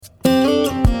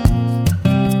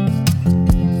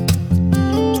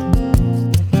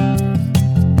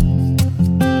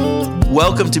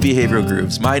Welcome to Behavioral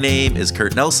Grooves. My name is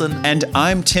Kurt Nelson. And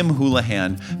I'm Tim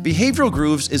Houlihan. Behavioral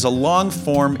Grooves is a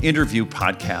long-form interview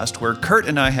podcast where Kurt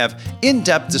and I have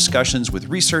in-depth discussions with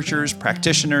researchers,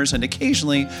 practitioners, and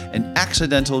occasionally an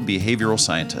accidental behavioral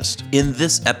scientist. In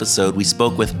this episode, we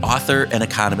spoke with author and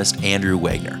economist Andrew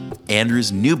Wagner.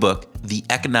 Andrew's new book, The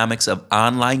Economics of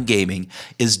Online Gaming,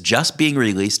 is just being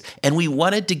released, and we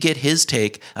wanted to get his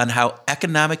take on how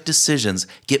economic decisions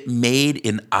get made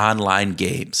in online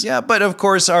games. Yeah, but of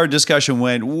course our discussion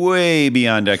went way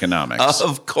beyond economics.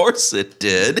 Of course it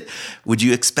did. Would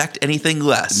you expect anything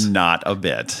less? Not a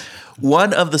bit.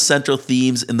 One of the central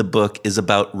themes in the book is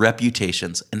about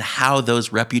reputations and how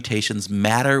those reputations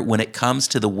matter when it comes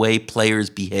to the way players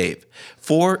behave.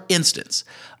 For instance,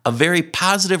 a very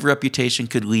positive reputation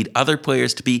could lead other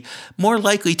players to be more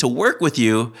likely to work with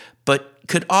you, but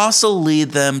could also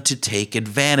lead them to take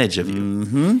advantage of you.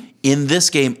 Mm-hmm. In this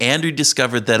game, Andrew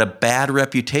discovered that a bad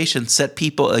reputation set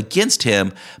people against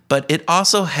him, but it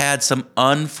also had some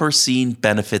unforeseen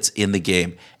benefits in the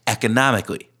game,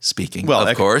 economically speaking, Well,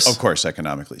 of course. Of course,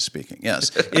 economically speaking,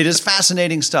 yes. It is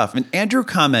fascinating stuff. And Andrew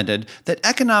commented that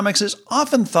economics is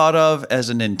often thought of as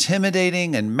an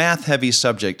intimidating and math-heavy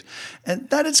subject, and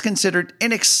that it's considered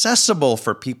inaccessible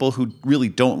for people who really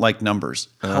don't like numbers.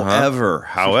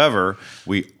 However,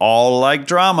 we all like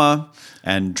drama,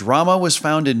 and drama was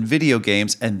found in video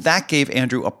games, and that gave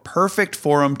Andrew a perfect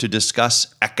forum to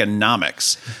discuss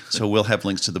economics. So we'll have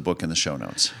links to the book in the show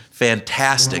notes.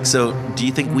 Fantastic. So, do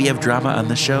you think we have drama on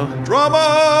the show?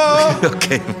 Drama!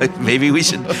 Okay, maybe we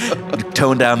should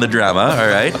tone down the drama,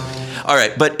 all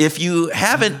right, but if you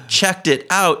haven't checked it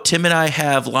out, Tim and I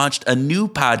have launched a new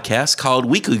podcast called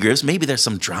Weekly Grooves. Maybe there's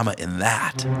some drama in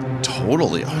that.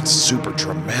 Totally. Oh, it's super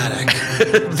dramatic.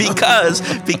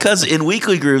 because in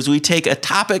Weekly Grooves, we take a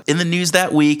topic in the news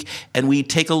that week and we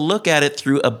take a look at it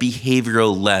through a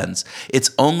behavioral lens.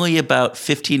 It's only about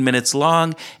 15 minutes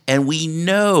long, and we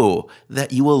know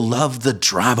that you will love the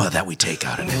drama that we take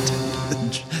out of it.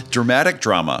 Dramatic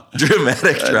drama.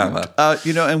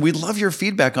 And we'd love your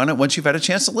feedback on it once you've had a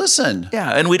chance to listen. Yeah,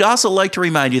 and we'd also like to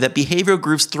remind you that Behavioral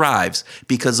Grooves thrives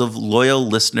because of loyal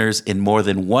listeners in more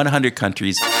than 100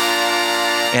 countries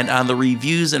and on the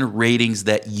reviews and ratings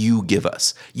that you give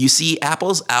us. You see,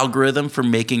 Apple's algorithm for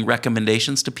making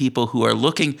recommendations to people who are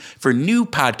looking for new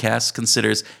podcasts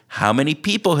considers how many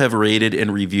people have rated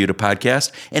and reviewed a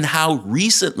podcast and how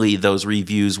recently those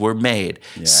reviews were made.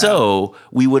 Yeah. So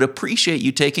we would appreciate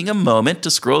you taking a moment to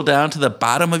scroll down to the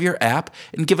bottom of your app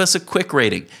and give us a quick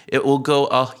rating. It will go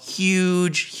a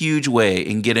huge, huge way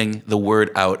in getting the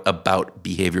word out about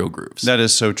Behavioral Grooves. That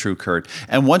is so true, Kurt.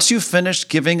 And once you've finished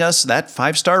giving us that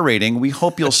 5-star rating, we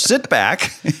hope you'll sit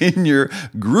back in your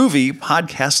groovy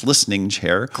podcast listening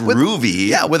chair.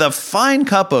 Groovy? With a fine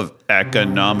cup of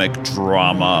economic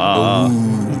drama.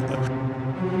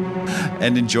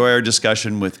 And enjoy our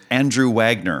discussion with Andrew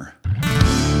Wagner.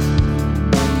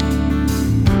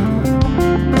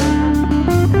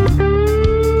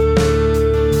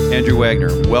 Andrew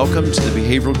Wagner, welcome to the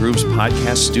Behavioral Grooves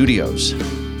podcast studios.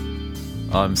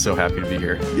 I'm so happy to be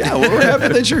here. Yeah, well, we're happy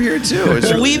that you're here too.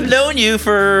 We've known you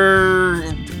for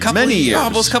many years,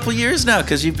 almost a couple years now,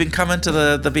 because you've been coming to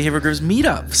the Behavioral Grooves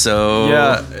meetup. So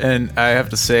yeah, and I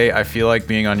have to say, I feel like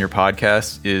being on your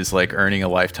podcast is like earning a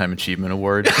Lifetime Achievement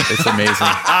Award. It's amazing.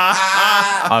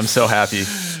 I'm so happy.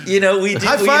 We do.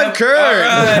 High five, Kurt.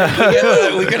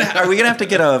 Are we gonna have to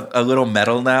get a little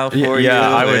medal now for you? Yeah,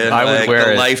 I would wear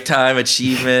the it. Lifetime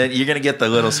Achievement. You're gonna get the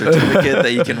little certificate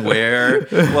that you can wear.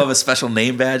 We'll have a special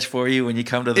name badge for you when you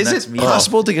come to the next meeting. Is it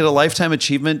possible to get a Lifetime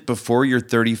Achievement before you're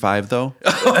 35, though?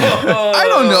 I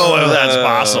don't know if that's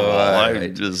possible.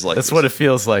 Right. That's what it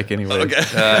feels like anyway. Okay.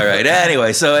 All right.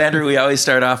 Anyway, so Andrew, we always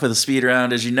start off with a speed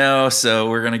round, as you know. So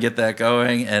we're gonna get that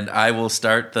going, and I will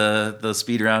start the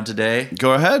speed round today.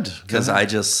 Go ahead. Because I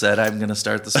just said I'm going to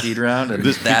start the speed round, and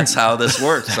that's how this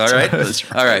works. All right?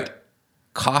 All right.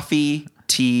 Coffee,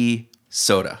 tea,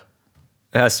 soda.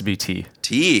 It has to be tea.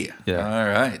 Tea. Yeah. All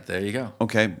right. There you go.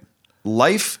 Okay.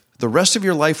 The rest of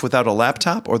your life without a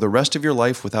laptop or the rest of your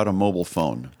life without a mobile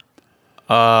phone?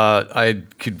 I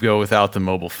could go without the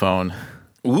mobile phone.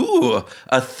 Ooh,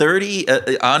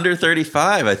 under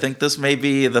 35. I think this may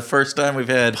be the first time we've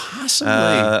had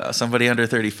somebody under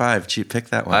 35. Pick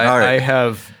that one. All right. I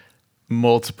have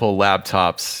multiple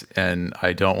laptops, and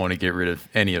I don't want to get rid of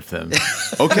any of them.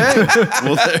 Okay.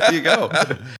 Well, there you go.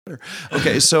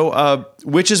 Okay, so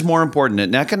which is more important,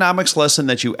 an economics lesson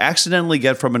that you accidentally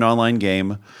get from an online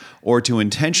game or to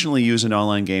intentionally use an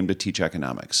online game to teach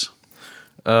economics?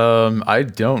 I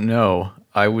don't know.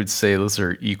 I would say those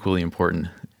are equally important.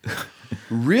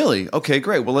 Really? Okay,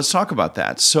 great. Well, let's talk about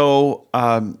that. So,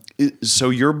 so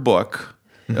your book,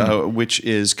 which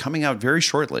is coming out very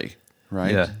shortly,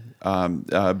 right? Yeah.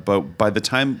 But by the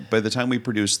time we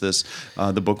produce this,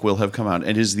 the book will have come out.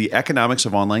 It is The Economics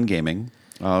of Online Gaming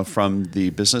from the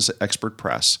Business Expert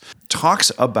Press.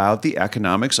 Talks about the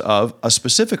economics of a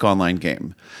specific online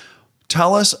game.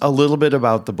 Tell us a little bit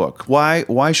about the book.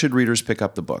 Why should readers pick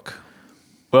up the book?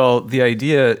 Well, the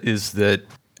idea is that,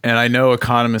 and I know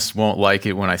economists won't like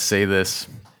it when I say this,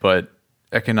 but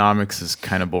economics is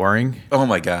kind of boring. Oh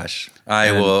my gosh.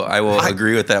 I will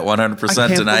agree with that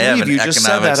 100%. And I have an you economics. just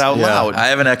said that out loud. I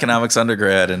have an economics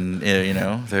undergrad, and there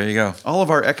you go. All of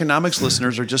our economics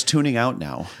listeners are just tuning out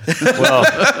now. Well,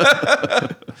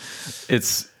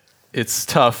 it's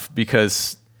tough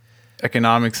because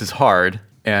economics is hard.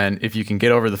 And if you can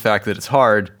get over the fact that it's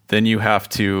hard, then you have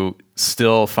to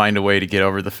still find a way to get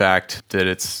over the fact that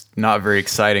it's not very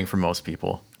exciting for most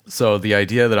people. So the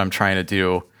idea that I'm trying to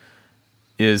do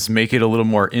is make it a little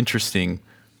more interesting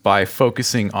by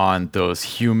focusing on those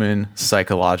human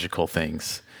psychological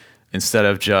things instead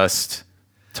of just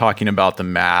talking about the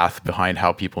math behind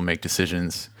how people make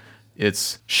decisions.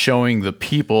 It's showing the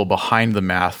people behind the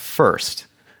math first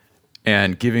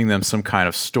and giving them some kind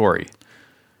of story.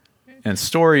 And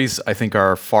stories, I think,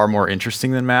 are far more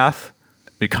interesting than math.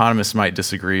 Economists might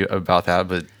disagree about that,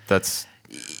 but that's...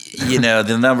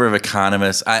 The number of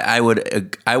economists, I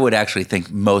would actually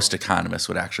think most economists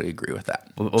would actually agree with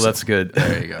that. Well, that's good.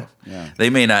 There you go. Yeah.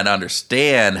 They may not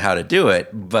understand how to do it,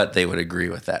 but they would agree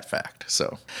with that fact.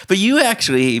 So, but you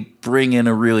actually bring in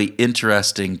a really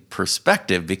interesting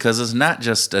perspective because it's not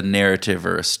just a narrative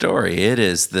or a story. It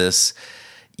is this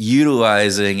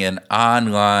utilizing an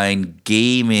online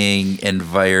gaming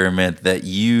environment that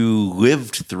you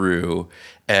lived through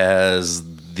as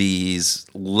these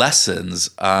lessons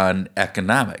on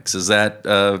economics. Is that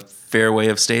a fair way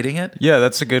of stating it? Yeah,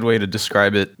 that's a good way to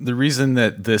describe it. The reason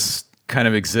that this kind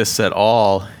of exists at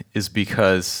all is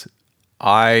because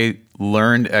I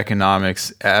learned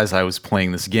economics as I was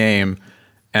playing this game,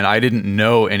 and I didn't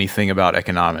know anything about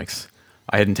economics.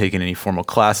 I hadn't taken any formal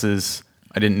classes.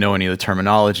 I didn't know any of the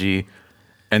terminology.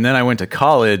 And then I went to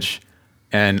college,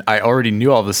 and I already knew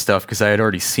all this stuff because I had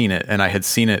already seen it, and I had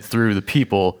seen it through the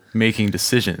people making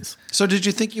decisions. So did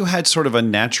you think you had sort of a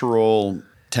natural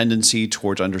tendency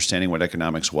towards understanding what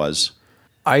economics was?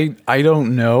 I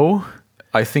don't know.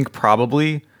 I think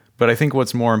probably, but I think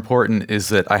what's more important is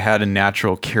that I had a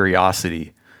natural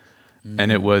curiosity,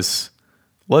 and it was,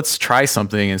 let's try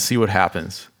something and see what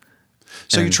happens.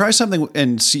 So you try something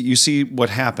and you see what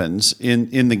happens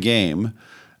in the game.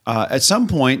 At some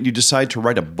point, you decide to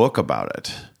write a book about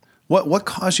it. What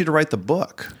caused you to write the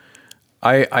book?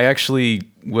 I actually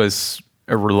was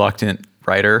a reluctant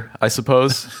writer, I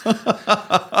suppose.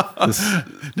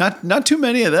 Not too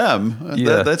many of them.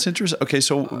 Yeah. That's interesting. Okay,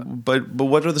 so but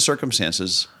what are the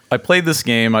circumstances? I played this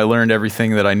game. I learned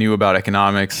everything that I knew about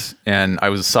economics, and I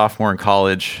was a sophomore in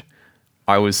college.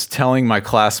 I was telling my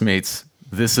classmates,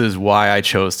 this is why I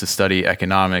chose to study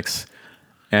economics.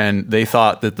 And they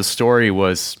thought that the story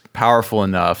was powerful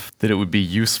enough that it would be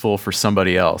useful for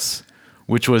somebody else,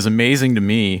 which was amazing to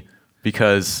me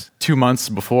because 2 months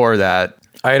before that,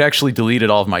 I had actually deleted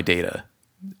all of my data.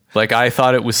 Like, I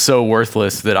thought it was so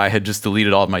worthless that I had just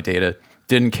deleted all of my data,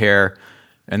 didn't care.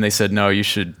 And they said, no, you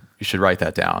should write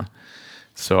that down.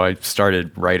 So I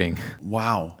started writing.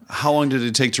 Wow. How long did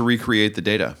it take to recreate the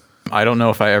data? I don't know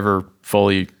if I ever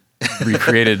fully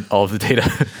recreated all of the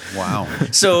data. Wow.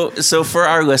 So for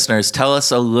our listeners, tell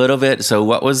us a little bit. So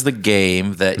what was the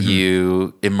game that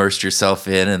you immersed yourself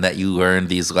in and that you learned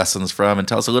these lessons from? And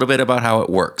tell us a little bit about how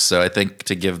it works. So I think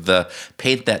to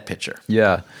paint that picture.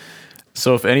 Yeah.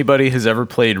 So if anybody has ever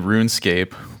played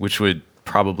RuneScape, which would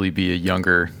probably be a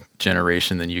younger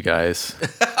generation than you guys.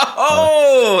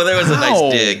 Oh, there was a nice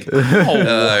Ow. dig. All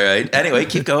right. Anyway,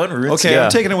 keep going. Okay, Yeah.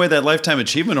 I'm taking away that Lifetime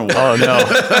Achievement Award. Oh, no.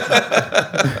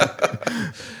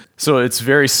 So it's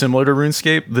very similar to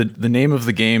RuneScape. The name of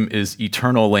the game is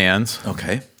Eternal Lands,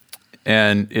 Okay.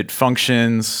 and it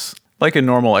functions like a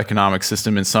normal economic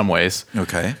system in some ways.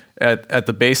 Okay. At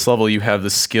the base level, you have the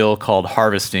skill called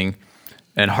harvesting,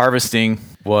 and harvesting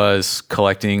was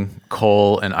collecting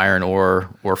coal and iron ore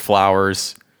or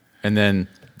flowers, and then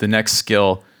the next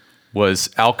skill was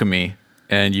alchemy,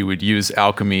 and you would use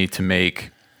alchemy to make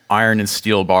iron and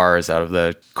steel bars out of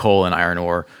the coal and iron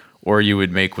ore, or you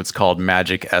would make what's called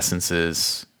magic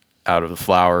essences out of the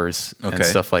flowers and Okay.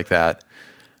 stuff like that.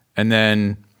 And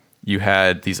then you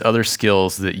had these other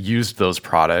skills that used those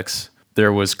products.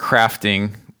 There was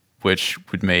crafting, which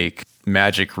would make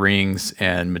magic rings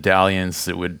and medallions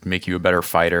that would make you a better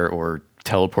fighter or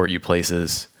teleport you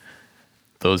places.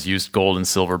 Those used gold and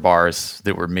silver bars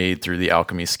that were made through the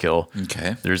alchemy skill.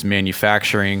 Okay. There's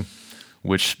manufacturing,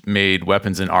 which made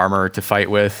weapons and armor to fight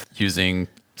with using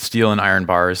steel and iron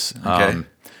bars. Okay.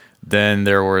 Then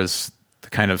there was the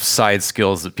kind of side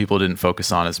skills that people didn't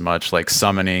focus on as much, like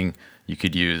summoning. You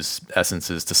could use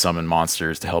essences to summon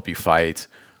monsters to help you fight.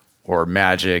 Or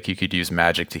magic, you could use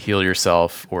magic to heal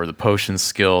yourself. Or the potion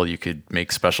skill, you could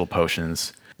make special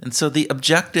potions. And so the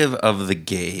objective of the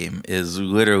game is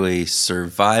literally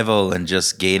survival and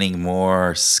just gaining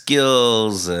more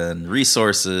skills and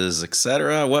resources,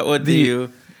 etc. What would The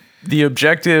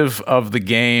objective of the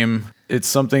game, it's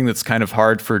something that's kind of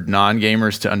hard for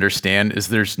non-gamers to understand, is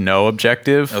there's no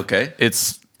objective. Okay.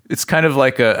 It's kind of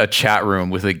like a chat room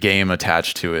with a game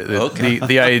attached to it. Okay.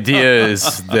 The idea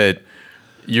is that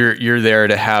you're there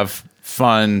to have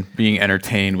fun being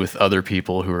entertained with other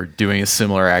people who are doing a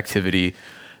similar activity.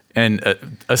 And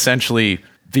essentially,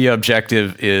 the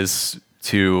objective is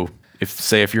to,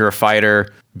 if you're a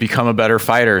fighter, become a better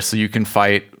fighter so you can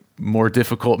fight more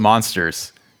difficult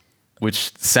monsters,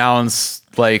 which sounds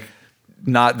like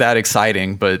not that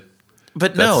exciting, but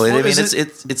no, I mean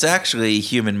it's actually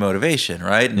human motivation,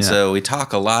 right? And so we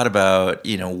talk a lot about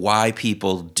why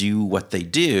people do what they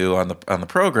do on the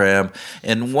program,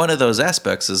 and one of those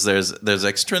aspects is there's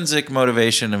extrinsic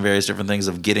motivation and various different things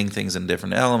of getting things in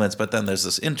different elements, but then there's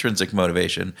this intrinsic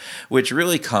motivation, which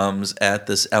really comes at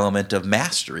this element of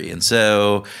mastery, and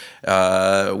so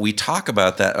we talk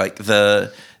about that, like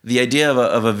the idea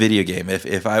of a video game,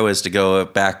 if I was to go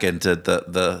back into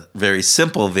the very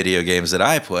simple video games that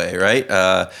I play, right?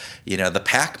 The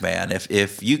Pac-Man,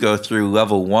 if you go through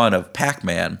level 1 of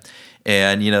Pac-Man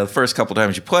and, the first couple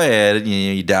times you play it,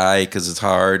 you die because it's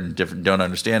hard and don't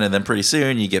understand it. And then pretty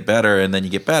soon you get better and then you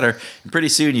get better. And pretty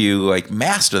soon you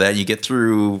master that and you get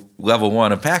through level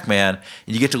 1 of Pac-Man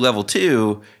and you get to level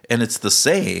 2 and it's the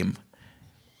same.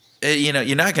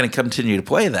 You're not going to continue to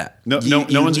play that. No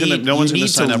one's going to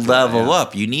sign up for that. Level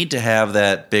up. You need to have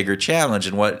that bigger challenge.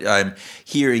 And what I'm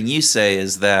hearing you say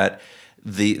is that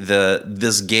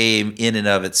this game in and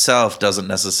of itself doesn't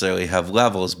necessarily have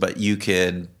levels, but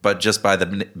just by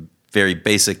the very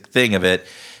basic thing of it,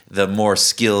 the more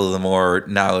skill, the more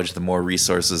knowledge, the more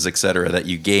resources, et cetera, that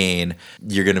you gain,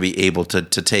 you're going to be able to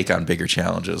take on bigger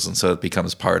challenges. And so it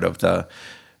becomes part of the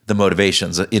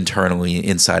motivations internally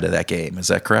inside of that game. Is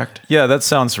that correct? Yeah, that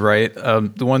sounds right.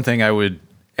 The one thing I would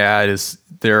add is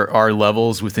there are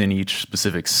levels within each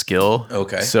specific skill.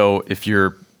 Okay. So if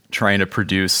you're trying to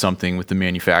produce something with the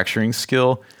manufacturing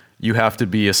skill, you have to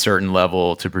be a certain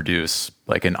level to produce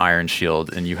like an iron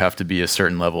shield, and you have to be a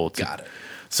certain level to... Got it.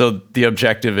 So the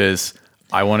objective is,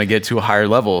 I want to get to a higher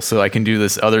level so I can do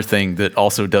this other thing that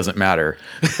also doesn't matter.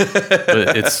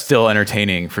 But it's still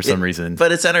entertaining for some reason.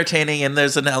 But it's entertaining, and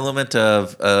there's an element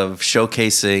of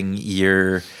showcasing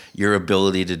your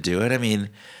ability to do it. I mean,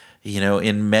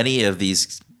 in many of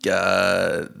these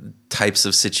types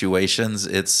of situations,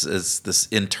 it's this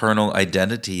internal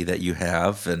identity that you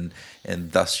have, and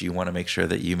thus you want to make sure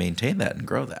that you maintain that and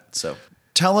grow that. So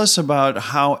tell us about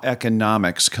how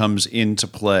economics comes into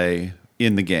play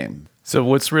in the game. So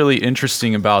what's really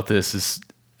interesting about this is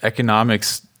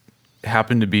economics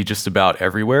happen to be just about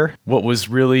everywhere. What was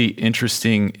really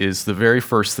interesting is the very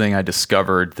first thing I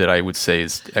discovered that I would say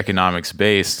is economics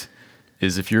based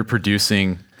is if you're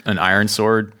producing an iron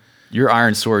sword, your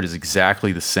iron sword is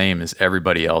exactly the same as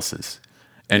everybody else's.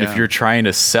 And if you're trying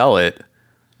to sell it,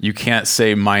 you can't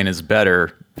say mine is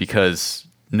better because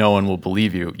no one will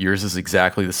believe you. Yours is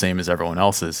exactly the same as everyone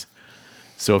else's.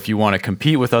 So if you want to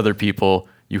compete with other people,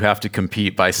 you have to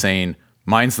compete by saying,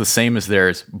 mine's the same as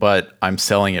theirs, but I'm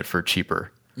selling it for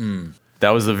cheaper.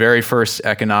 That was the very first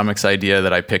economics idea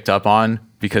that I picked up on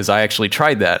because I actually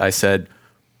tried that. I said,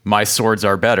 my swords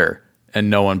are better. And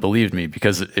no one believed me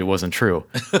because it wasn't true.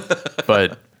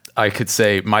 But I could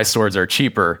say, my swords are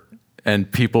cheaper, and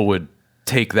people would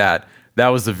take that. That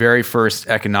was the very first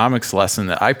economics lesson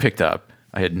that I picked up.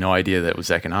 I had no idea that it was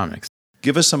economics.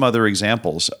 Give us some other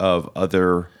examples of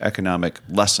other economic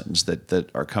lessons that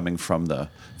are coming from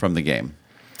the game.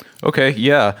 Okay,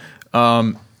 yeah.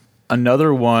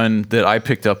 Another one that I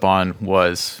picked up on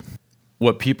was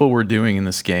what people were doing in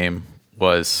this game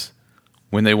was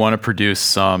when they want to produce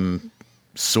some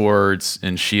swords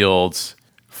and shields,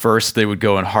 first they would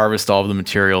go and harvest all of the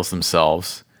materials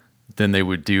themselves. Then they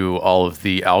would do all of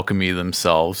the alchemy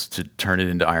themselves to turn it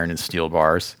into iron and steel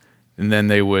bars. And then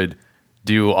they would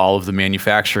do all of the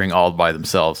manufacturing all by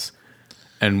themselves.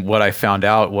 And what I found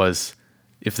out was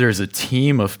if there's a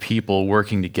team of people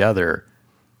working together,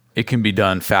 it can be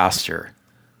done faster.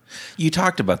 You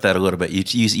talked about that a little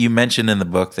bit. You mentioned in the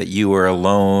book that you were a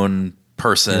lone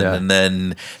person. Yeah. And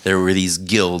then there were these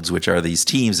guilds, which are these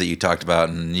teams that you talked about,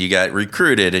 and you got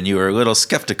recruited and you were a little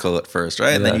skeptical at first,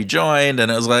 right? And then you joined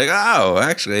and it was like, oh,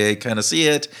 actually, I kind of see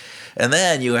it. And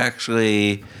then you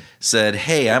actually said,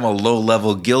 hey, I'm a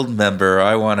low-level guild member.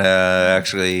 I want to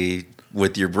actually,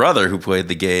 with your brother who played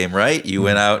the game, right? You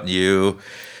went out and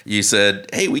you said,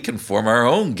 hey, we can form our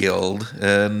own guild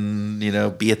and,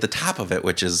 be at the top of it,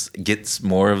 which gets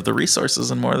more of the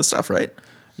resources and more of the stuff, right?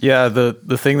 Yeah,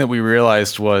 the thing that we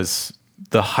realized was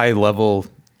the high-level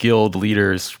guild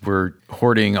leaders were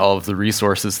hoarding all of the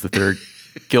resources that their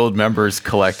guild members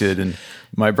collected, and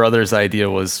my brother's idea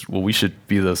was, well, we should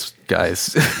be those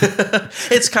guys.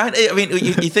 It's kind of,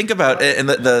 you think about it, and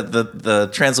the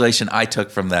translation I took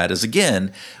from that is,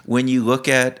 again, when you look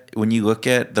at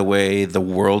the way the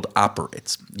world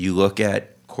operates, you look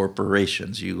at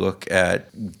corporations, you look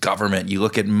at government, you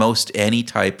look at most any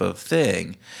type of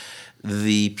thing,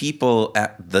 the people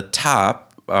at the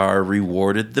top are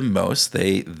rewarded the most.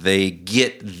 They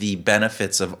get the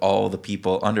benefits of all the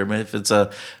people under them. If it's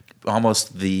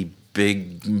almost the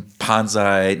big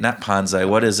not Ponzi,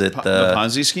 what is it? The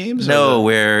Ponzi schemes? No,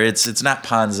 where it's not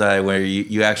Ponzi, where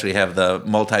you actually have the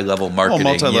multi-level marketing.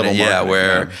 Multi-level marketing.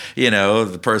 Where,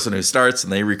 the person who starts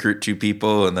and they recruit 2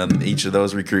 people, and then each of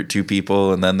those recruit 2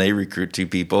 people, and then they recruit 2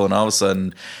 people, and all of a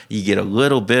sudden you get a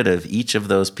little bit of each of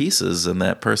those pieces, and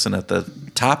that person at the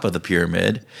top of the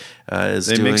pyramid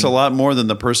makes a lot more than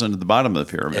the person at the bottom of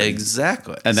the pyramid.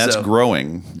 Exactly. And that's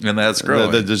growing. And that's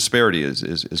growing. The disparity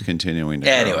is continuing to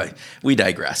grow. Anyway, we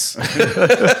digress.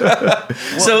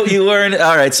 So you learn,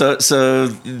 all right, so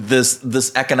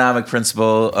this economic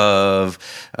principle of,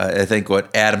 I think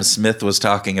what Adam Smith was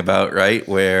talking about, right,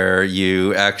 where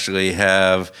you actually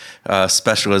have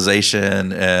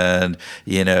specialization and,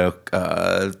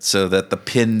 so that the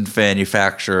pin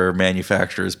manufacturer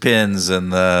manufactures pins,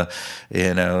 and the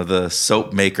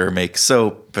soap maker makes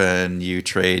soap, and you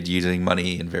trade using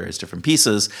money in various different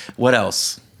pieces. What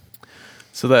else?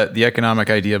 So that the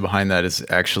economic idea behind that is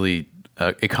actually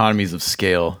economies of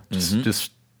scale.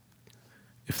 Just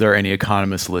if there are any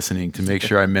economists listening, to make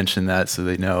sure I mention that so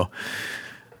they know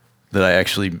that I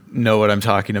actually know what I'm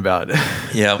talking about.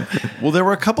 Yeah. Well, there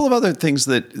were a couple of other things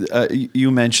that you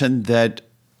mentioned that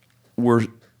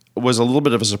was a little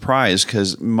bit of a surprise,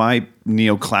 because my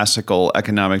neoclassical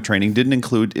economic training didn't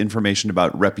include information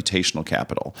about reputational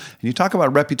capital. And you talk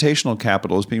about reputational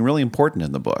capital as being really important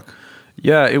in the book.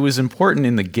 Yeah, it was important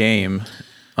in the game,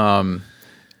 and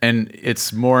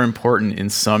it's more important in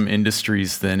some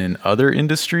industries than in other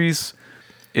industries.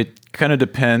 It kind of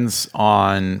depends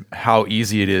on how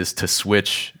easy it is to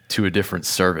switch to a different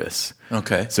service.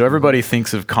 Okay. So everybody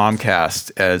thinks of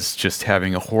Comcast as just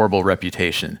having a horrible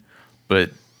reputation,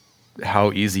 but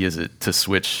how easy is it to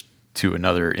switch to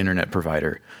another internet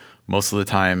provider? Most of the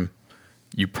time,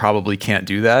 you probably can't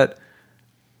do that.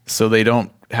 So they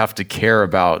don't have to care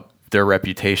about their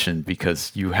reputation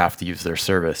because you have to use their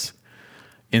service.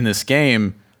 In this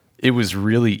game, it was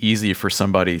really easy for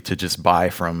somebody to just buy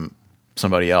from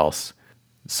somebody else.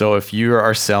 So if you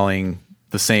are selling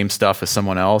the same stuff as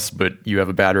someone else, but you have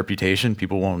a bad reputation,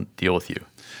 people won't deal with you.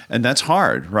 And that's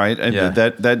hard, right? And Yeah.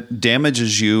 that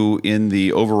damages you in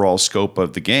the overall scope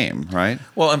of the game, right?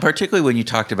 Well, and particularly when you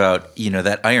talked about,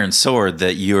 that iron sword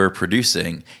that you're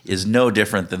producing is no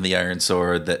different than the iron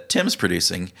sword that Tim's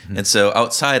producing. Mm-hmm. And so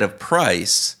outside of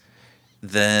price,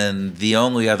 then the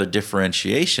only other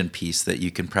differentiation piece that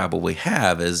you can probably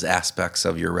have is aspects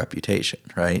of your reputation,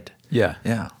 right? Yeah.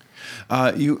 Yeah.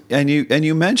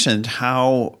 You mentioned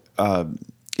how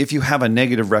if you have a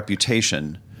negative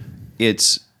reputation,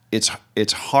 it's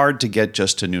hard to get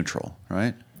just to neutral,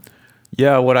 right?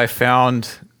 Yeah, what I found,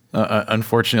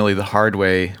 unfortunately, the hard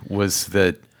way was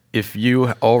that if you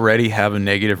already have a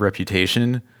negative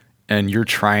reputation and you're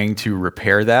trying to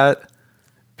repair that,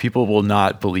 people will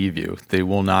not believe you. They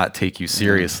will not take you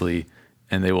seriously,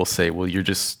 and they will say, "Well, you're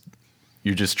just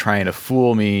trying to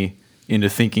fool me into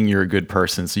thinking you're a good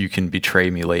person so you can betray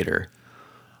me later."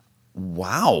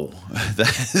 Wow,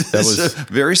 that was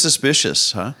very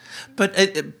suspicious, huh? But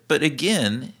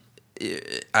again,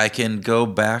 I can go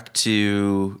back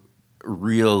to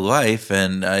real life,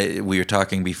 and we were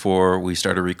talking before we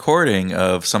started recording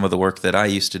of some of the work that I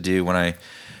used to do when I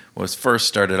was first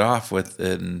started off with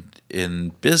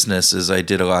in business. Is I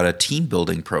did a lot of team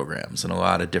building programs and a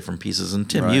lot of different pieces. And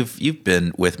Tim, Right. you've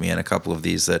been with me in a couple of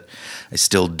these that I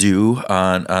still do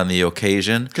on the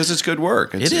occasion. Because it's good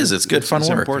work. It's good fun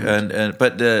work. Important.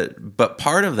 But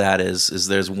part of that is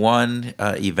there's one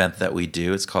event that we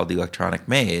do. It's called the Electronic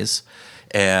Maze.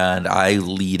 and I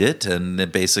lead it.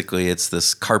 And basically, it's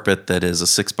this carpet that is a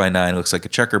 6x9, looks like a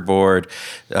checkerboard.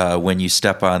 When you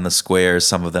step on the squares,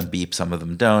 some of them beep, some of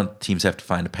them don't. Teams have to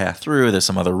find a path through. There's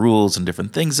some other rules and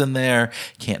different things in there.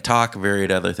 Can't talk,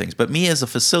 varied other things. But me as a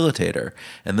facilitator,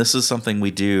 and this is something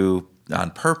we do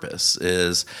on purpose,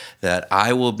 is that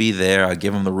I will be there. I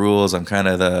give them the rules. I'm kind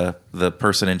of the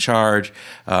person in charge.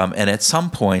 And at some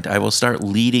point, I will start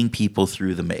leading people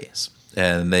through the maze.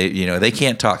 And they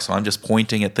can't talk, so I'm just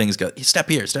pointing at things. Go, step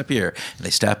here, and they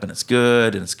step, and it's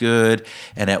good,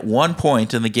 And at one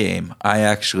point in the game, I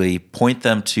actually point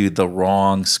them to the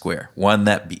wrong square, one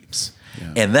that beeps,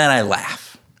 and then I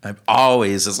laugh. I'm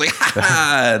always just like,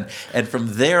 and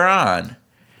from there on,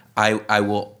 I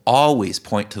will always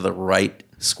point to the right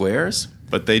squares.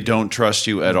 But they don't trust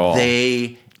you at all.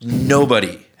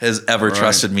 Nobody has ever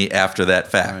trusted me after that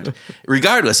fact,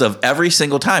 regardless of every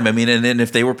single time. I mean, and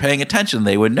if they were paying attention,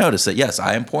 they would notice that, yes,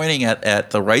 I am pointing at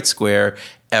the right square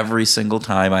every single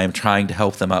time. I am trying to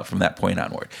help them out from that point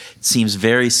onward. It seems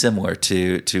very similar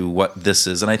to what this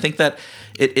is. And I think that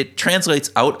it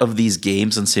translates out of these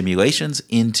games and simulations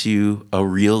into a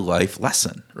real life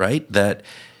lesson, right? That,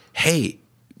 hey,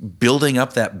 building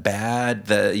up that bad,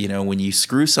 when you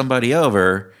screw somebody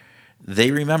over,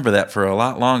 they remember that for a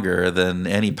lot longer than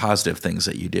any positive things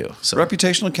that you do. So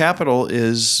reputational capital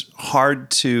is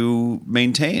hard to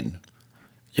maintain.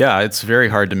 Yeah, it's very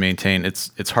hard to maintain.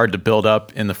 It's hard to build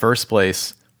up in the first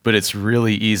place, but it's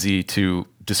really easy to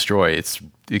destroy. It's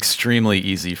extremely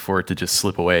easy for it to just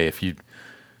slip away if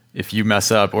you mess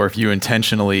up, or if you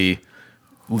intentionally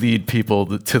lead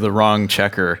people to the wrong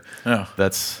checker. Oh.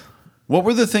 What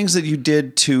were the things that you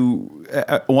did to,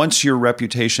 once your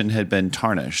reputation had been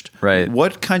tarnished? Right.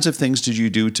 What kinds of things did you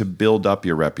do to build up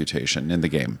your reputation in the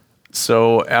game?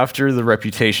 So after the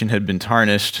reputation had been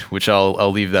tarnished, which I'll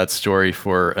leave that story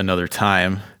for another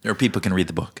time. Or people can read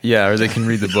the book. Yeah, or they can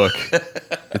read the book.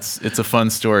 It's a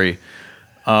fun story.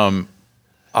 At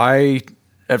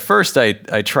first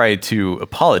I tried to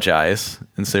apologize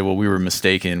and say, well, we were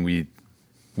mistaken. We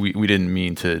didn't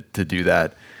mean to do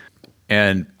that.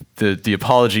 And the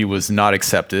apology was not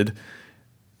accepted.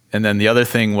 And then the other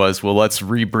thing was, well, let's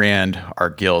rebrand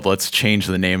our guild. Let's change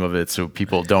the name of it so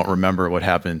people don't remember what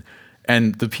happened.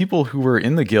 And the people who were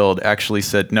in the guild actually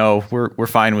said, no, we're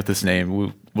fine with this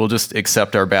name. We'll just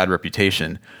accept our bad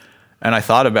reputation. And I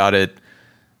thought about it,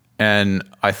 and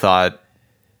I thought,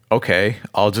 okay,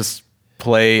 I'll just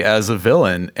play as a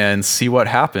villain and see what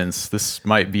happens. This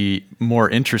might be more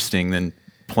interesting than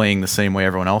playing the same way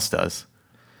everyone else does.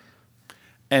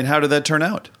 And how did that turn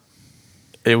out?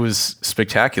 It was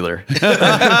spectacular.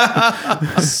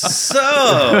 So,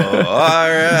 all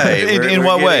right. In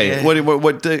what way?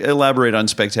 What elaborate on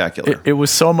spectacular? It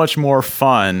was so much more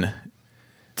fun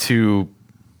to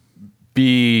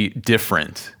be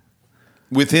different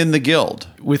within the guild,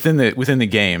 within the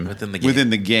game. Within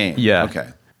the game. Yeah. Okay.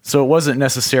 So it wasn't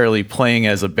necessarily playing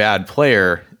as a bad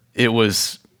player. It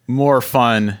was more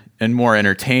fun and more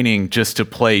entertaining just to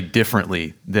play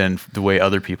differently than the way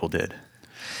other people did.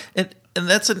 And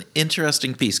that's an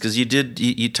interesting piece, because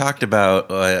you talked about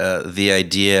the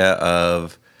idea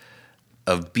of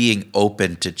being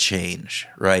open to change,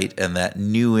 right? And that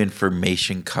new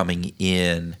information coming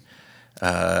in.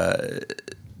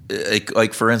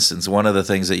 Like for instance, one of the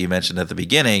things that you mentioned at the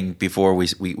beginning before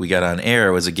we got on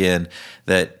air was, again,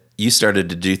 that you started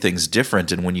to do things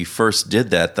different. And when you first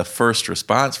did that, the first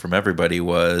response from everybody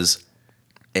was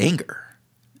anger.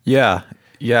 Yeah.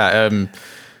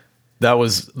 That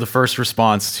was the first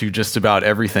response to just about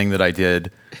everything that I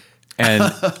did.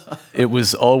 And it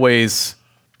was always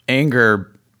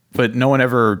anger, but no one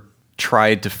ever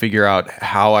tried to figure out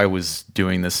how I was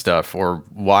doing this stuff or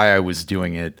why I was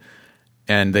doing it.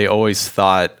 And they always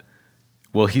thought,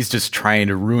 well, he's just trying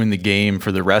to ruin the game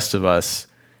for the rest of us.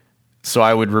 So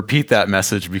I would repeat that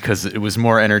message because it was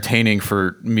more entertaining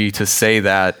for me to say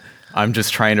that I'm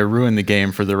just trying to ruin the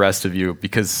game for the rest of you,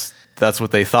 because that's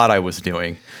what they thought I was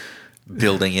doing.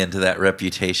 Building into that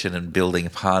reputation and building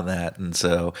upon that. And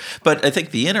so, but I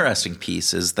think the interesting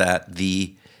piece is that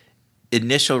the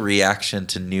initial reaction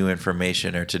to new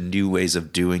information or to new ways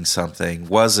of doing something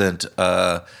wasn't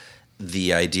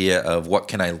the idea of what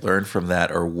can I learn from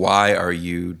that, or why are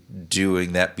you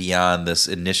doing that, beyond this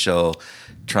initial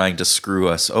trying to screw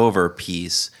us over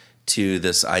piece, to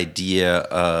this idea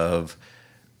of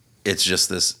it's just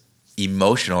this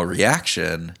emotional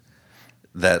reaction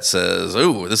that says,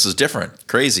 "Oh, this is different,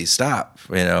 crazy, stop!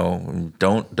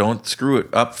 Don't screw it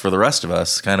up for the rest of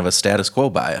us." Kind of a status quo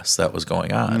bias that was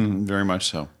going on. Very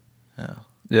much so. Yeah,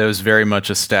 it was very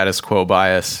much a status quo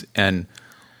bias. And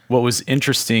what was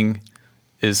interesting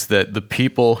is that the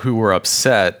people who were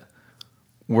upset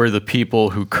were the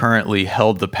people who currently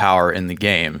held the power in the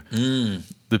game.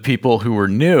 The people who were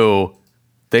new,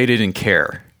 they didn't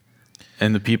care.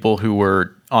 And the people who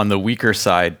were on the weaker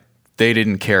side, they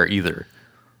didn't care either.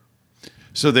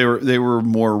 So they were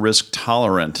more risk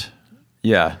tolerant.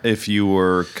 Yeah. If you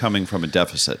were coming from a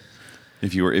deficit,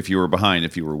 if you were behind,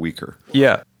 if you were weaker.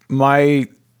 Yeah. My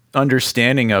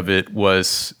understanding of it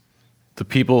was the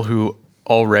people who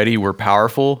already were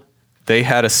powerful, they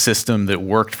had a system that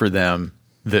worked for them,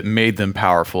 that made them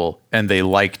powerful, and they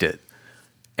liked it.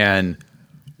 And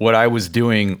what I was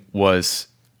doing was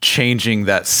changing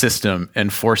that system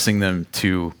and forcing them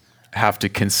to have to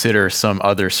consider some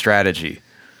other strategy.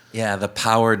 Yeah, the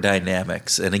power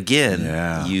dynamics. And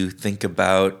again, you think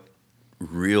about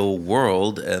real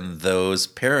world and those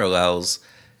parallels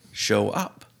show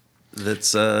up.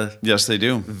 That's yes, they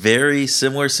do. Very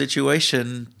similar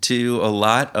situation to a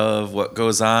lot of what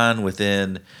goes on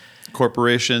within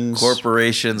corporations,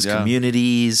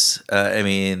 communities. I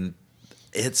mean,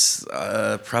 it's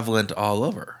prevalent all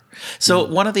over. So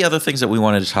one of the other things that we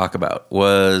wanted to talk about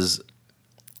was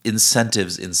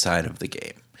incentives inside of the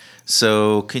game.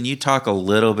 So can you talk a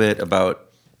little bit about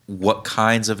what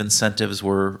kinds of incentives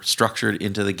were structured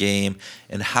into the game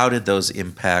and how did those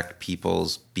impact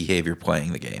people's behavior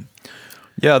playing the game?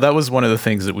 Yeah, that was one of the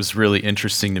things that was really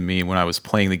interesting to me when I was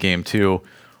playing the game too.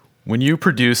 When you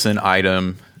produce an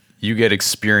item, you get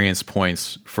experience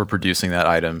points for producing that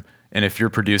item. And if you're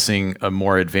producing a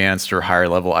more advanced or higher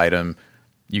level item,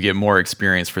 you get more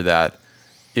experience for that.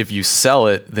 If you sell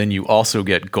it, then you also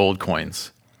get gold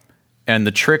coins. And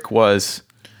the trick was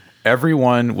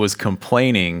everyone was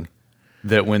complaining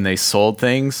that when they sold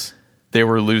things, they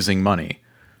were losing money.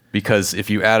 Because if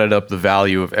you added up the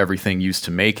value of everything used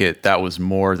to make it, that was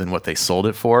more than what they sold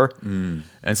it for. And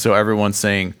so everyone's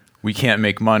saying, we can't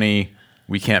make money,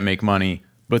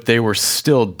 but they were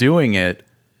still doing it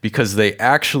because they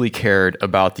actually cared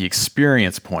about the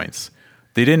experience points.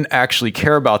 They didn't actually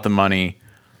care about the money,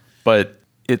 but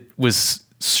it was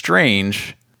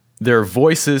strange. Their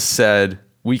voices said,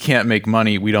 we can't make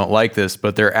money, we don't like this,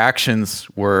 but their actions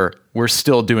were, we're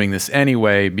still doing this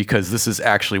anyway because this is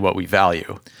actually what we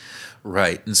value.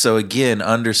 Right. And so again,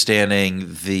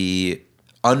 understanding the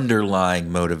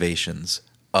underlying motivations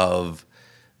of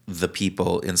the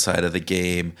people inside of the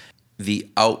game, the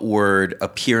outward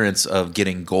appearance of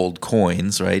getting gold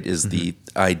coins, right, is the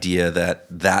idea that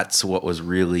that's what was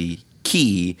really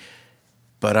key.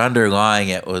 But underlying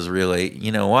it was really,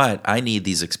 you know what, I need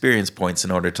these experience points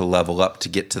in order to level up to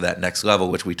get to that next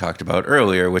level, which we talked about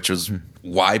earlier, which was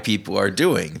why people are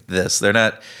doing this. They're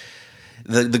not,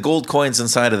 the gold coins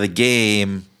inside of the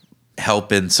game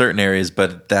help in certain areas,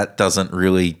 but that doesn't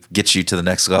really get you to the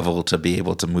next level to be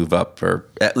able to move up, or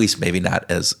at least maybe not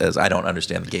as I don't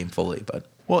understand the game fully. But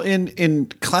well, in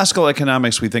classical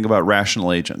economics, we think about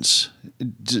rational agents.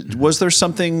 Was there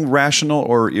something rational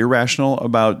or irrational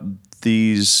about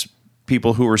these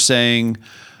people who were saying,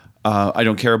 I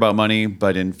don't care about money,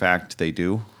 but in fact they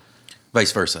do?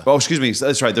 Vice versa. Oh, excuse me.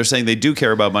 That's right. They're saying they do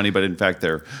care about money, but in fact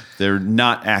they're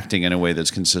not acting in a way that's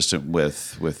consistent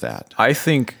with that. I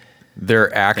think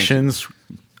their actions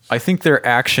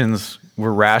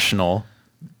were rational.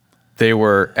 They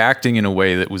were acting in a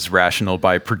way that was rational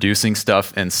by producing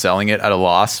stuff and selling it at a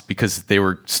loss because they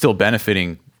were still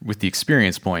benefiting with the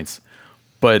experience points.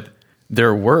 But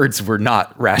their words were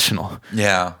not rational.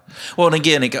 Yeah. Well, and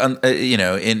again, you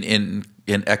know, in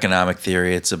economic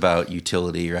theory, it's about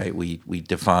utility, right? We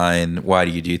define why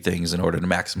do you do things in order to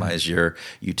maximize your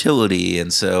utility,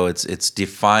 and so it's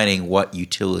defining what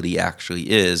utility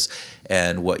actually is.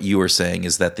 And what you were saying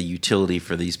is that the utility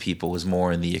for these people was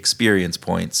more in the experience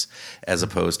points as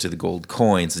opposed to the gold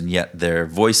coins, and yet their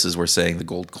voices were saying the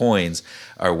gold coins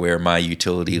are where my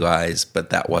utility lies, but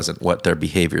that wasn't what their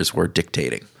behaviors were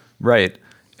dictating. Right.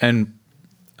 And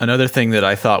another thing that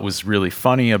I thought was really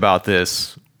funny about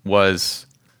this was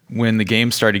when the game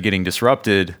started getting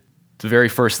disrupted, the very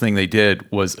first thing they did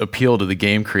was appeal to the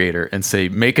game creator and say,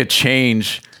 make a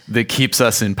change that keeps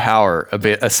us in power, a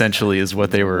bit, essentially, is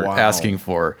what they were asking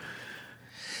for.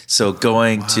 So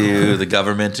going to the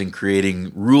government and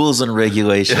creating rules and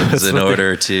regulations in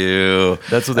order to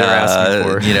that's what they're asking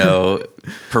for. You know,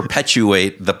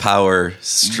 perpetuate the power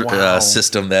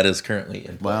system that is currently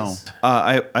in place.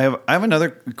 Wow. I have another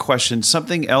question.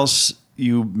 Something else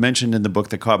you mentioned in the book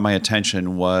that caught my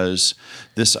attention was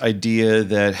this idea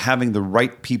that having the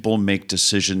right people make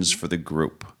decisions for the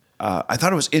group. I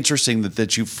thought it was interesting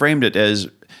that you framed it as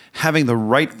having the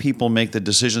right people make the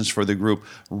decisions for the group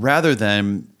rather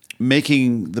than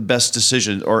making the best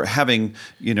decision, or having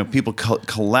people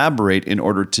collaborate in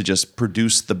order to just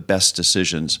produce the best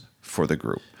decisions for the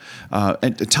group.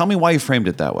 And tell me why you framed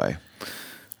it that way.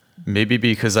 Maybe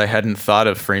because I hadn't thought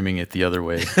of framing it the other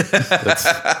way.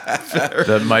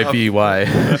 That might be why.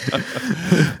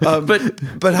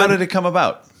 But how did it come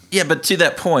about? Yeah, but to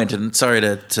that point, and sorry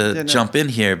to jump in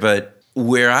here, but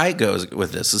where I go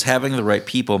with this is having the right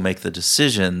people make the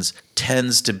decisions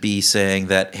tends to be saying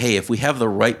that, hey, if we have the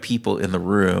right people in the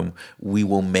room, we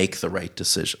will make the right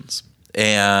decisions.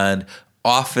 And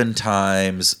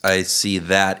oftentimes I see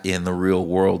that in the real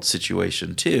world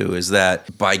situation too, is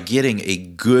that by getting a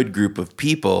good group of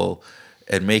people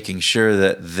and making sure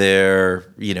that they're,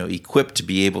 equipped to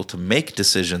be able to make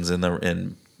decisions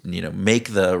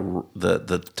make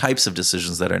the types of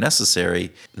decisions that are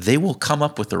necessary, they will come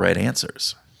up with the right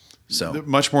answers. So they're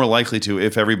much more likely to,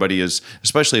 if everybody is,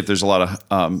 especially if there's a lot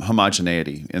of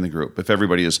homogeneity in the group, if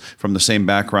everybody is from the same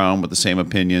background with the same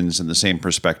opinions and the same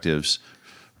perspectives,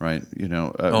 right?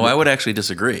 I would actually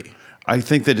disagree. I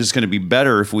think that it's going to be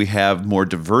better if we have more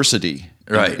diversity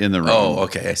in the room. Oh,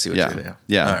 okay. I see what you're saying.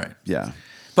 Yeah. All right. Yeah.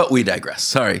 But we digress.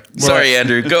 Sorry,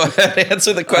 Andrew. Go ahead and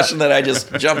answer the question that I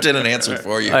just jumped in and answered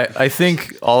for you. I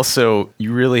think also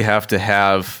you really have to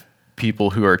have people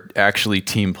who are actually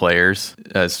team players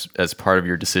as part of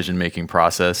your decision-making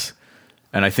process.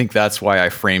 And I think that's why I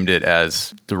framed it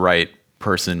as the right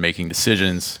person making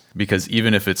decisions, because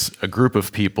even if it's a group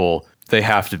of people, they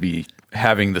have to be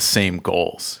having the same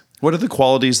goals. What are the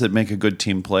qualities that make a good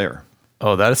team player?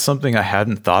 Oh, that is something I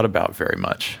hadn't thought about very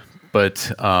much.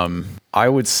 But I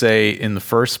would say in the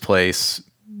first place,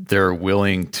 they're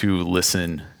willing to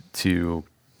listen to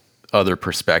other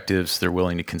perspectives. They're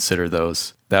willing to consider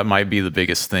those. That might be the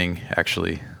biggest thing,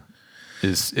 actually,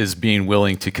 is being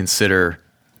willing to consider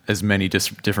as many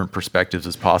different perspectives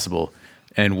as possible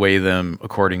and weigh them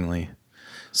accordingly.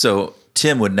 So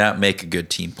Tim would not make a good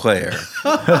team player.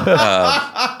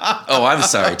 I'm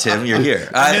sorry, Tim. You're here.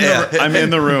 I'm in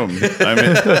the room.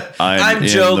 I'm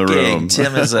joking. In the room.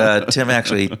 Tim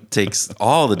actually takes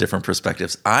all the different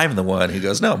perspectives. I'm the one who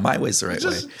goes, no, my way's the right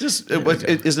way.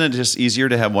 Isn't it just easier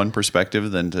to have one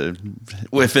perspective than to?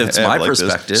 If it's my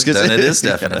perspective, then it is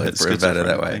definitely better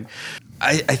that way.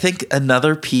 I think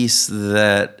another piece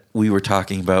that we were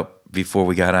talking about before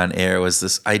we got on air was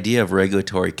this idea of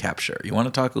regulatory capture. You want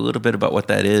to talk a little bit about what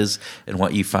that is and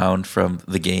what you found from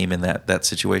the game in that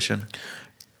situation?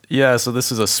 Yeah, so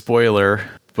this is a spoiler,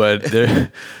 but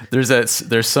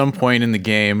there's some point in the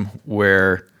game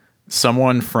where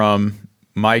someone from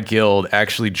my guild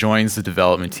actually joins the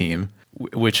development team,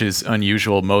 which is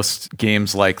unusual. Most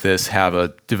games like this have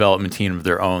a development team of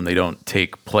their own. They don't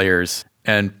take players.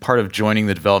 And part of joining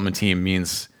the development team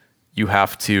means you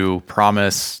have to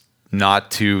promise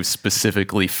not to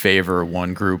specifically favor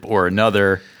one group or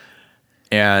another.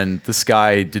 And this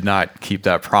guy did not keep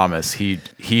that promise. He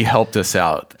helped us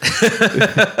out.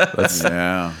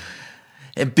 Yeah.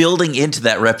 And building into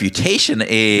that reputation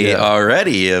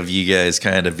already of you guys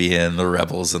kind of being the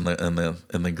rebels in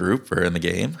the group or in the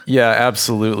game. Yeah,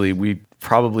 absolutely. We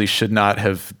probably should not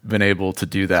have been able to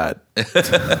do that.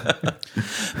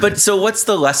 But so what's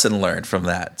the lesson learned from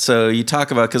that? So you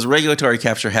talk about, because regulatory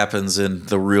capture happens in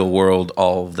the real world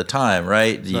all the time,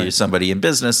 right? You're somebody in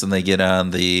business and they get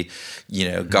on the,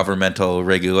 governmental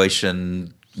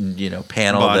regulation,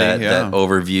 panel body, that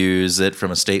overviews it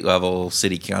from a state level,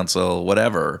 city council,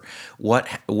 whatever. What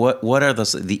are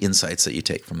the insights that you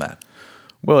take from that?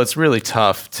 Well, it's really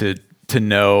tough to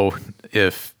know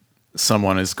if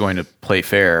someone is going to play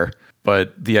fair.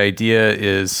 But the idea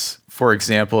is, for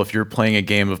example, if you're playing a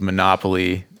game of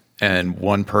Monopoly and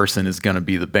one person is going to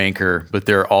be the banker, but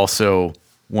they're also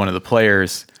one of the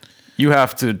players, you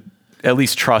have to at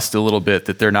least trust a little bit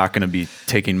that they're not going to be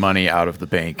taking money out of the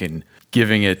bank and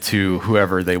giving it to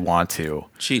whoever they want to.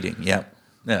 Cheating, yeah.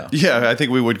 Yeah, I think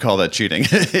we would call that cheating.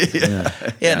 Yeah,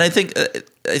 and I think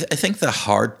the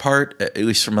hard part, at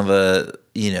least from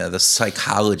the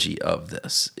psychology of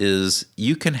this, is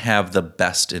you can have the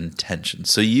best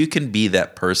intentions. So you can be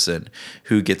that person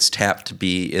who gets tapped to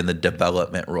be in the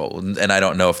development role, and I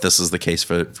don't know if this is the case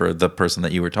for the person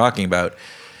that you were talking about,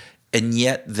 and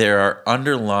yet there are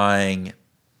underlying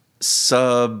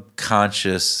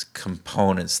subconscious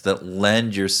components that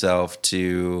lend yourself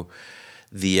to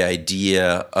the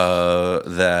idea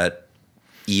that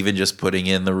even just putting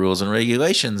in the rules and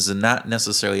regulations and not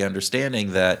necessarily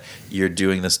understanding that you're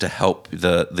doing this to help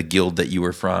the guild that you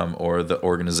were from or the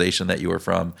organization that you were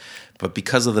from, but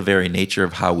because of the very nature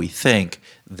of how we think,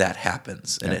 that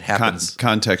happens, and it happens.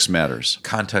 Context matters.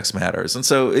 Context matters, and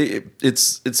so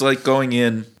it's like going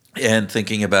in and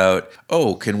thinking about,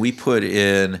 oh, can we put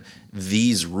in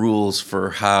these rules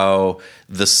for how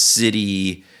the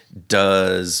city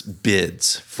does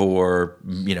bids for,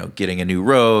 getting a new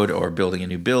road or building a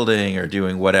new building or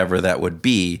doing whatever that would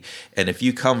be. And if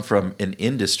you come from an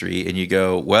industry and you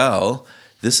go, well,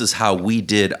 this is how we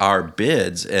did our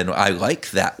bids and I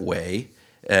like that way.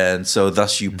 And so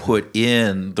thus you put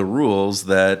in the rules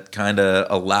that kind of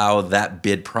allow that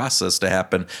bid process to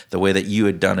happen the way that you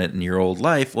had done it in your old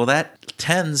life. Well, that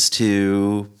tends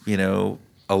to,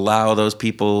 allow those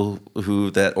people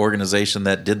that organization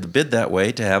that did the bid that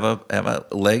way to have a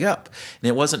leg up. And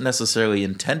it wasn't necessarily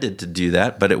intended to do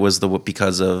that, but it was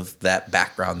because of that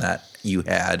background that you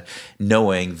had,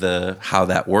 knowing how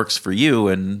that works for you,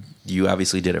 and you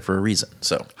obviously did it for a reason.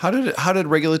 So how did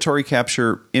regulatory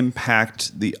capture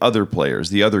impact the other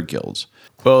players, the other guilds?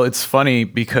 Well, it's funny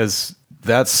because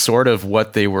that's sort of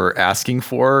what they were asking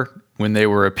for when they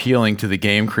were appealing to the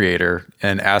game creator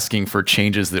and asking for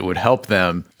changes that would help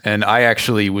them. And I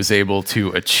actually was able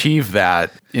to achieve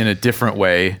that in a different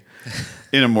way.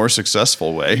 In a more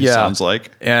successful way, yeah. Sounds like.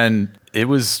 And it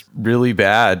was really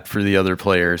bad for the other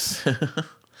players.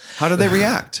 How did they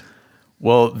react?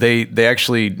 Well, they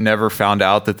actually never found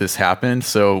out that this happened.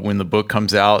 So when the book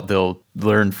comes out, they'll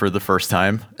learn for the first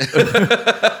time.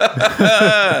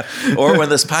 Or when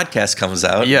this podcast comes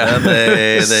out, yeah.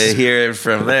 they hear it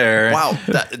from there. Wow,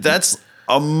 that's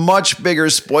a much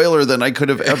bigger spoiler than I could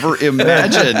have ever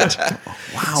imagined.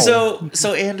 Wow.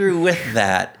 So Andrew, with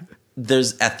that,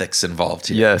 there's ethics involved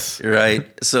here. Yes. Right?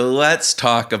 So let's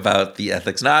talk about the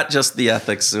ethics, not just the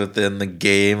ethics within the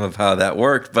game of how that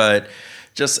worked, but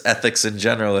just ethics in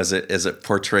general as it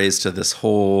portrays to this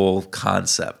whole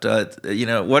concept.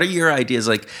 What are your ideas?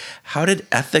 Like, how did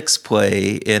ethics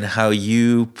play in how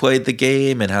you played the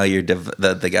game and how you're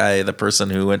the person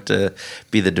who went to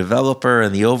be the developer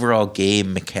and the overall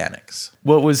game mechanics?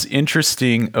 What was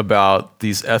interesting about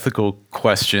these ethical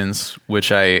questions,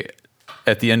 which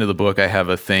at the end of the book, I have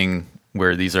a thing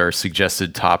where these are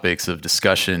suggested topics of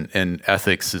discussion, and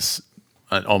ethics is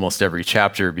on almost every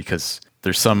chapter because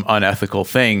there's some unethical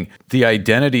thing. The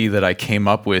identity that I came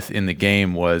up with in the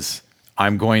game was,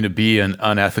 I'm going to be an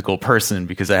unethical person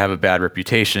because I have a bad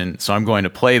reputation. So I'm going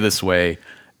to play this way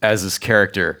as this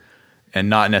character and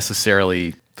not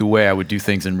necessarily the way I would do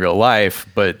things in real life,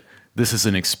 but this is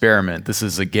an experiment. This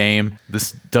is a game.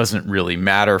 This doesn't really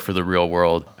matter for the real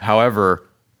world. However,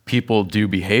 people do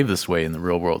behave this way in the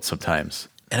real world sometimes.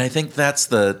 And I think that's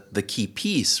the key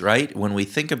piece, right? When we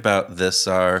think about this,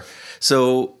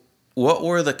 what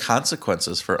were the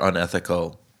consequences for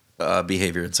unethical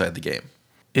behavior inside the game?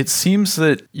 It seems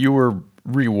that you were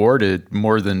rewarded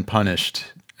more than punished,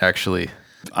 actually.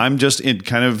 I'm just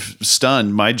kind of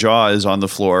stunned. My jaw is on the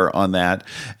floor on that.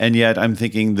 And yet I'm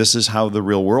thinking this is how the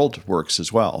real world works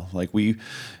as well. Like we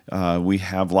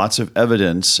have lots of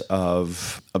evidence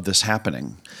of this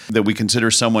happening, that we consider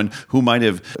someone who might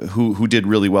have who did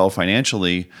really well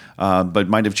financially, but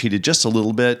might have cheated just a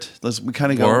little bit. We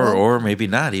kind of go, or maybe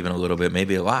not even a little bit,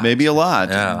 maybe a lot. Maybe a lot.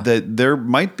 Yeah. That there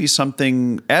might be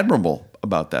something admirable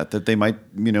about that they might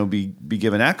be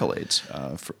given accolades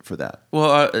for that.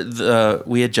 Well,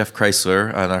 we had Jeff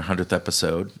Chrysler on our 100th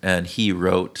episode, and he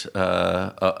wrote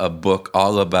a book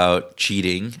all about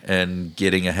cheating and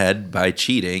getting ahead by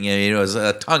cheating. And it was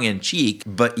tongue in cheek,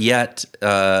 but yet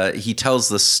he tells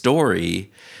the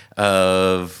story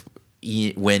of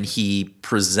when he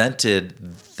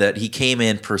presented that he came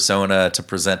in persona to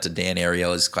present to Dan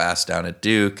Ariely's class down at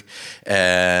Duke,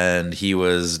 and he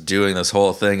was doing this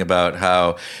whole thing about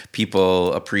how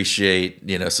people appreciate,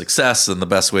 success, and the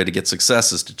best way to get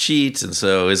success is to cheat, and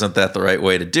so isn't that the right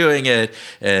way to doing it?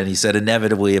 And he said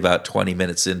inevitably about 20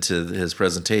 minutes into his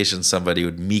presentation, somebody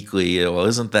would meekly, well,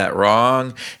 isn't that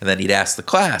wrong? And then he'd ask the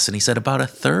class, and he said about a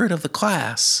third of the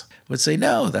class would say,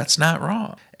 no, that's not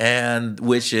wrong. And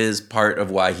which is part of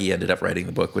why he ended up writing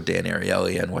the book with Dan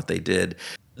Ariely and what they did.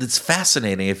 It's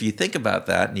fascinating if you think about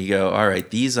that and you go, all right,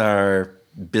 these are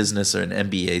business or an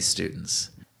MBA students,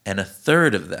 and a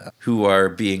third of them who are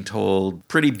being told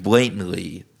pretty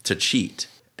blatantly to cheat,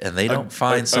 and they don't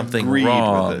find something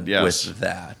wrong with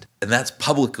that. And that's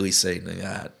publicly saying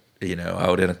that,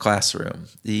 out in a classroom.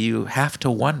 You have to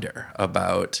wonder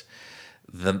about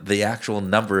the actual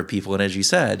number of people. And as you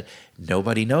said,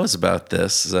 nobody knows about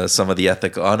this, some of the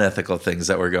unethical things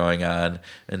that were going on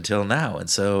until now. And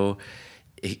so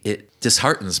it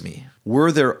disheartens me.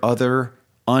 Were there other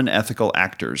unethical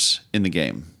actors in the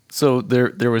game? So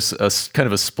there was a kind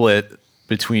of a split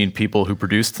between people who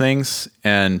produced things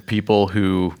and people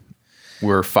who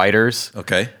were fighters.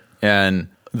 Okay. And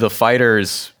the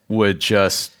fighters would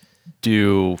just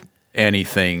do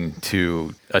anything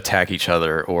to attack each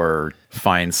other or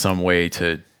find some way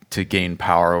to gain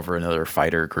power over another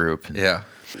fighter group. Yeah.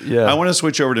 Yeah. I want to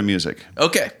switch over to music.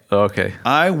 Okay. Okay.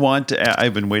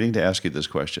 I've been waiting to ask you this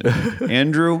question.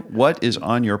 Andrew, what is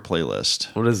on your playlist?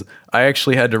 I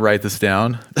actually had to write this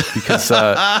down because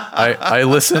I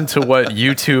listen to what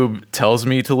YouTube tells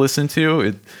me to listen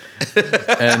to.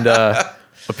 And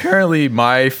apparently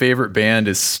my favorite band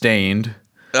is Stained.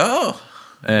 Oh.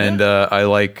 And I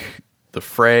like The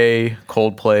Fray,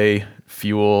 Coldplay,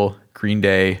 Fuel, Green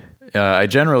Day. I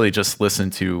generally just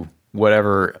listen to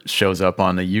whatever shows up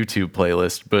on the YouTube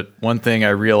playlist. But one thing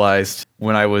I realized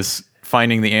when I was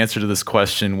finding the answer to this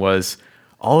question was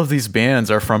all of these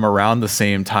bands are from around the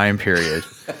same time period.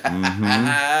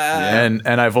 And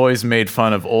I've always made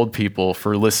fun of old people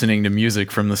for listening to music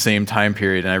from the same time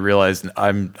period. And I realized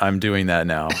I'm doing that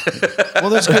now. Well,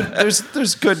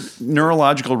 there's good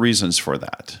neurological reasons for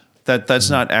that. That's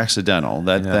not accidental.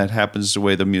 That happens the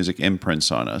way the music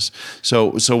imprints on us.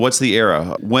 So what's the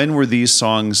era? When were these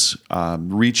songs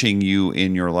reaching you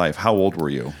in your life? How old were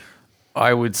you?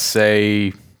 I would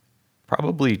say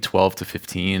probably 12 to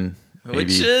 15. Maybe.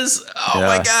 Which is,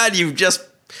 my God,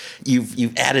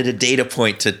 you've added a data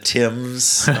point to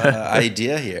Tim's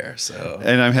idea here. So,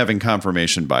 and I'm having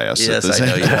confirmation bias. Yes, at this I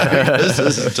know you are. This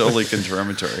is totally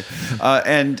confirmatory.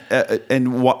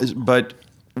 But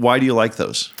why do you like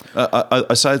those?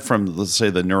 Aside from, let's say,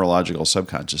 the neurological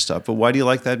subconscious stuff, but why do you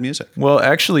like that music? Well,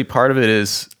 actually, part of it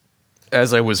is,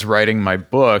 as I was writing my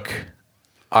book,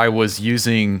 I was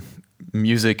using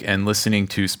music and listening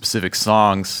to specific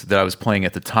songs that I was playing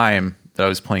at the time that I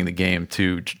was playing the game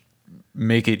to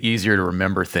make it easier to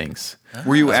remember things.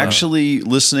 Were you actually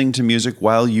listening to music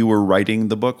while you were writing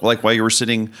the book? Like while you were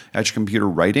sitting at your computer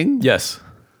writing? Yes.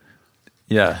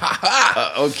 Yeah.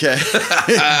 Okay.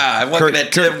 I'm looking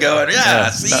at Tim going,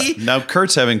 see? Now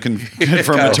Kurt's having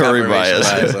confirmatory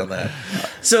bias. On that.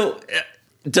 So,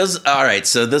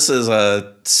 so this is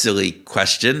a silly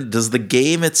question. Does the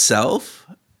game itself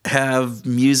have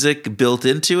music built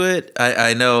into it?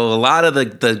 I know a lot of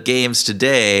the games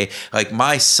today, like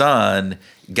my son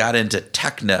got into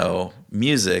techno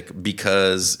music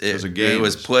because it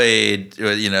was played,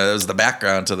 it was the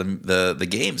background to the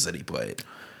games that he played.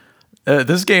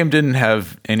 This game didn't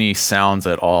have any sounds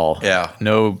at all. Yeah.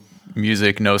 No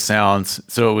music, no sounds.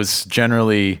 So it was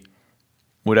generally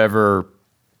whatever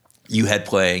you had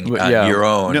playing on your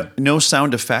own. No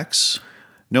sound effects?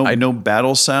 No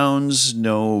battle sounds?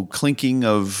 No clinking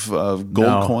of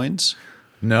gold coins?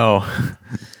 No.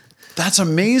 That's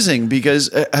amazing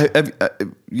because,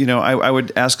 I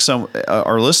would ask some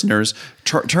our listeners,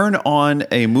 turn on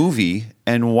a movie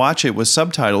and watch it with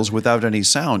subtitles without any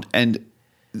sound. And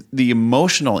the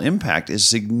emotional impact is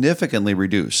significantly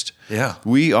reduced. Yeah.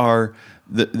 We are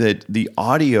the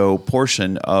audio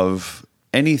portion of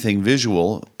anything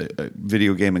visual,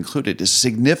 video game included, is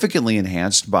significantly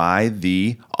enhanced by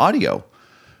the audio.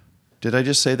 Did I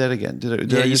just say that again?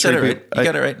 Did I you just said repeat? it right. You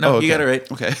got it right. No, okay. You got it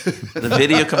right. Okay. The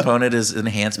video component is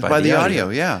enhanced by the audio.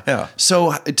 Yeah. Yeah.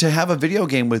 So to have a video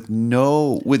game with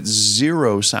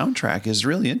zero soundtrack is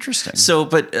really interesting. So,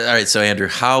 all right. So, Andrew,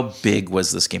 how big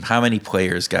was this game? How many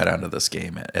players got onto this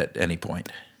game at any point?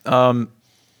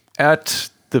 At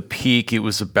the peak, it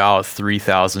was about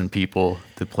 3,000 people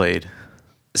that played.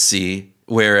 See,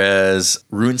 whereas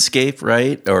RuneScape,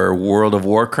 right, or World of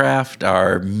Warcraft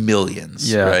are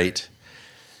millions, right?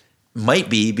 Might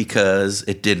be because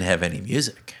it didn't have any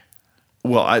music.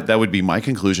 Well, that would be my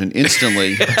conclusion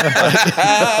instantly.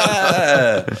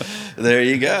 There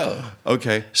you go.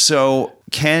 Okay, so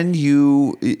can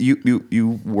you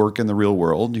work in the real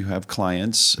world? You have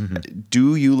clients. Mm-hmm.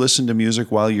 Do you listen to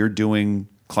music while you're doing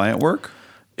client work?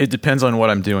 It depends on what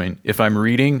I'm doing. If I'm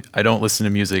reading, I don't listen to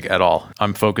music at all.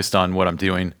 I'm focused on what I'm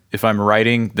doing. If I'm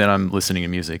writing, then I'm listening to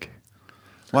music.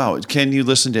 Wow. Can you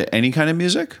listen to any kind of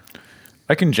music?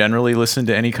 I can generally listen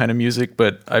to any kind of music,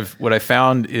 but what I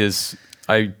found is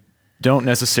I don't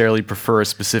necessarily prefer a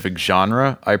specific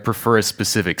genre. I prefer a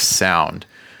specific sound.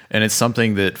 And it's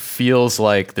something that feels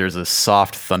like there's a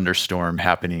soft thunderstorm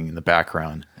happening in the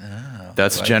background.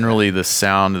 That's generally the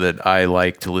sound that I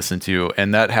like to listen to.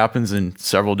 And that happens in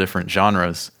several different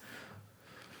genres.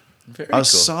 Very cool.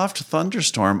 Soft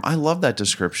thunderstorm. I love that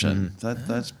description.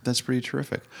 Mm-hmm. That's pretty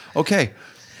terrific. Okay.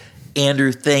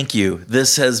 Andrew, thank you.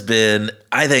 This has been,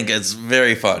 I think it's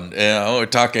very fun. We're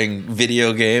talking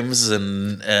video games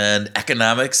and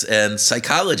economics and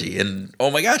psychology. And oh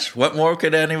my gosh, what more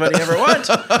could anybody ever want?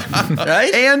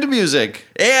 Right? And music.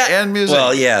 And music.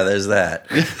 Well, yeah, there's that.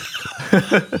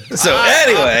 So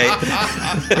anyway,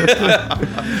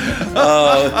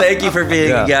 thank you for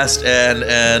being a guest,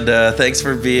 and thanks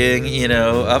for being,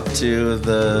 up to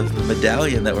the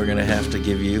medallion that we're gonna have to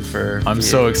give you for. I'm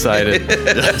so excited.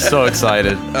 I'm so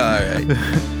excited. All right.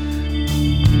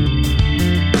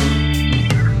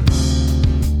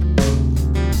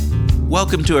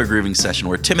 Welcome to our grooving session,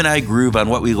 where Tim and I groove on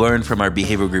what we learned from our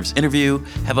Behavioral Grooves interview,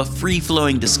 have a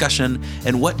free-flowing discussion,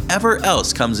 and whatever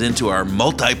else comes into our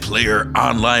multiplayer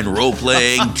online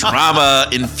role-playing,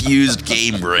 drama-infused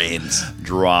game brains.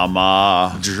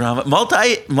 Drama.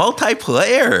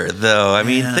 Multiplayer, though. I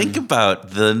mean, think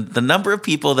about the number of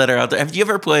people that are out there. Have you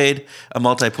ever played a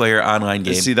multiplayer online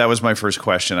game? See, that was my first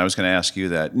question. I was going to ask you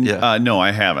that. Yeah. No,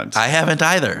 I haven't. I haven't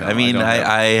either. No,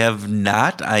 I have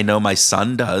not. I know my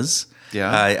son does.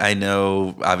 Yeah. I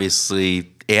know,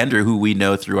 obviously, Andrew, who we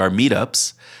know through our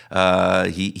meetups.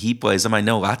 He plays them. I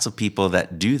know lots of people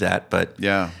that do that, but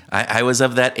yeah. I was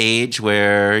of that age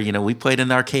where we played in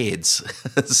arcades.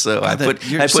 So I put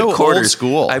so quarters. Old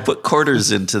school. I put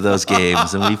quarters into those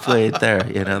games, and we played there.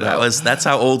 That's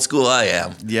how old school I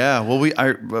am. Yeah.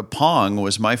 Well, Pong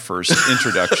was my first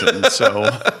introduction, so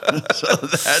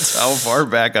that's how far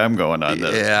back I'm going on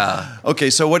this. Yeah. Okay.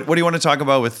 So what do you want to talk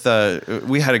about with?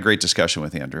 We had a great discussion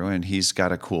with Andrew, and he's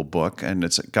got a cool book, and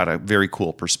it's got a very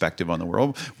cool perspective on the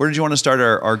world. Where did you want to start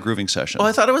our grooving session? Well,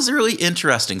 I thought it was really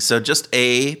interesting. So just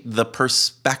the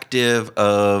perspective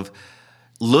of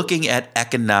looking at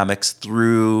economics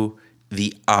through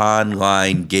the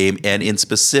online game, and in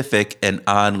specific, an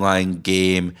online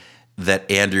game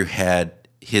that Andrew had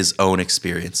his own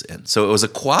experience in. So it was a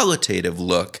qualitative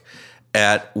look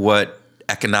at what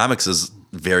economics is.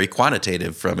 Very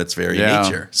quantitative from its very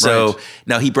nature. So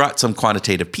now he brought some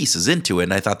quantitative pieces into it,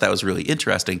 and I thought that was really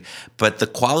interesting. But the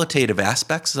qualitative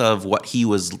aspects of what he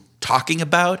was talking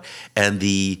about and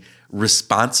the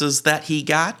responses that he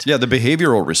got. Yeah, the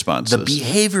behavioral responses. The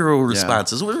behavioral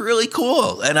responses were really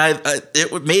cool. And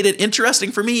it made it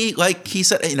interesting for me. Like he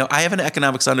said, I have an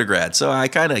economics undergrad, so I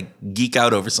kind of geek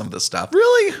out over some of this stuff.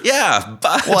 Really? Yeah.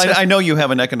 But well, I know you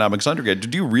have an economics undergrad.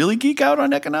 Did you really geek out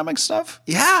on economic stuff?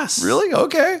 Yes. Really?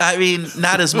 Okay. I mean,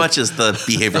 not as much as the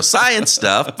behavioral science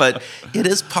stuff, but it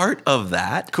is part of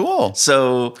that. Cool.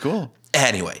 So cool.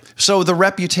 Anyway, so the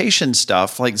reputation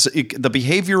stuff, like the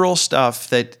behavioral stuff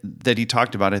that he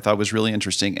talked about, I thought was really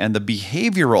interesting, and the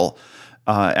behavioral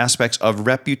aspects of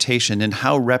reputation and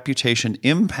how reputation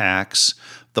impacts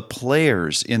the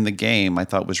players in the game, I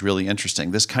thought was really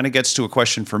interesting. This kind of gets to a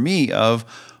question for me of,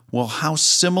 well, how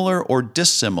similar or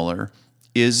dissimilar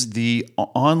is the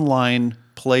online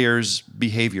player's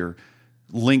behavior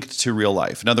linked to real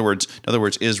life? In other words,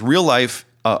 is real life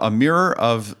a mirror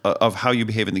of how you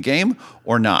behave in the game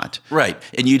or not? Right.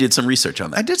 And you did some research on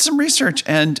that. I did some research,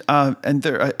 and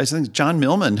there, I think John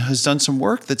Millman has done some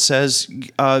work that says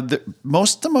that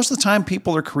most of the time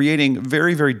people are creating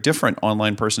very, very different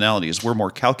online personalities. We're more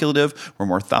calculative, we're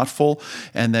more thoughtful,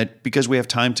 and that because we have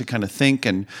time to kind of think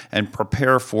and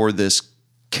prepare for this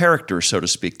character, so to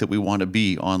speak, that we want to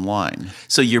be online.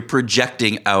 So you're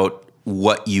projecting out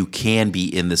what you can be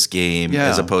in this game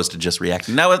as opposed to just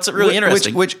reacting. Now, it's really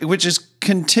interesting. Which is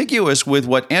contiguous with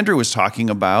what Andrew was talking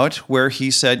about, where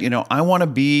he said, I wanted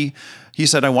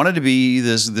to be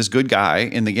this good guy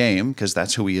in the game because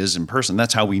that's who he is in person.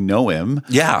 That's how we know him.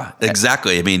 Yeah,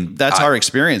 exactly. I mean, that's our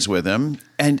experience with him.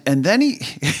 And then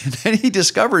he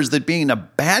discovers that being a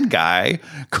bad guy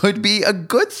could be a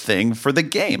good thing for the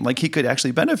game. Like he could actually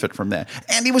benefit from that.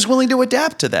 And he was willing to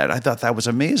adapt to that. I thought that was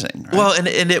amazing. Right? Well, and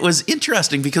it was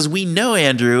interesting because we know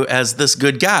Andrew as this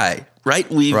good guy. Right?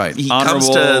 He comes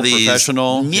to these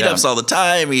meetups all the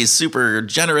time. He's super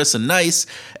generous and nice.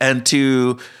 And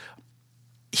to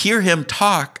hear him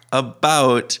talk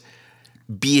about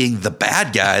being the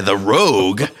bad guy, the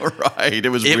rogue. Right. It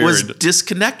was weird. It was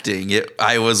disconnecting.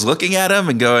 I was looking at him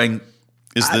and going,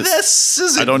 this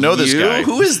isn't I don't know this guy.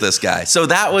 Who is this guy? So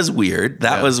that was weird.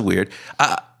 That was weird.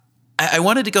 I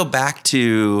wanted to go back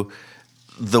to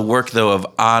the work, though, of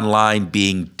online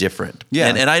being different. Yeah.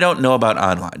 And I don't know about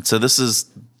online. So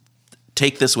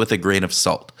take this with a grain of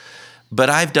salt. But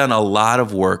I've done a lot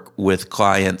of work with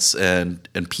clients and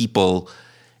people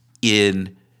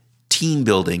in team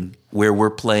building where we're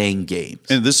playing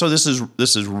games. And this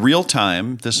is real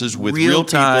time. This is with real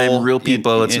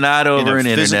people. It's not over an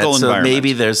internet. So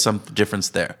maybe there's some difference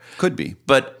there. Could be.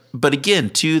 But again,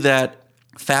 to that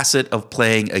facet of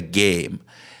playing a game,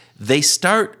 they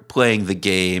start playing the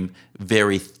game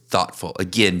very thoughtful.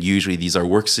 Again, usually these are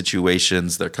work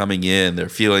situations. They're coming in. They're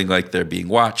feeling like they're being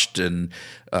watched and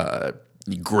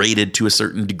graded to a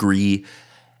certain degree.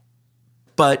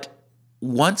 But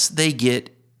once they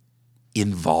get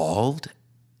involved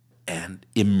and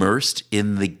immersed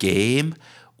in the game,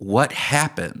 what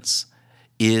happens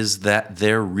is that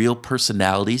their real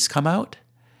personalities come out,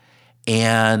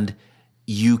 and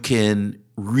you can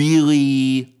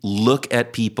really look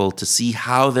at people to see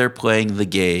how they're playing the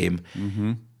game,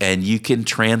 and you can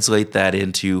translate that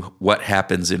into what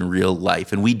happens in real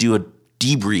life. And we do a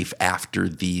debrief after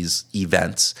these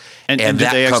events, and that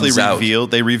did they actually comes out.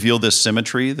 reveal this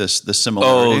symmetry, this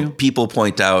similarity? Oh, people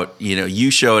point out,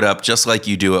 you showed up just like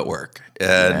you do at work,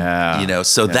 and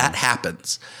that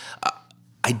happens.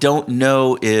 I don't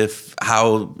know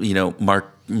how Mark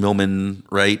Millman,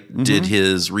 did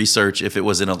his research, if it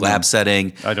was in a lab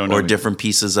setting I don't know or different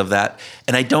pieces of that.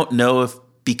 And I don't know if,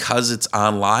 because it's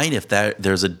online, if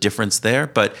there's a difference there.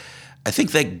 But I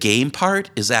think that game part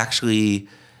is actually,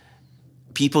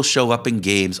 people show up in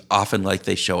games often like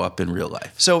they show up in real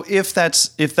life. So if that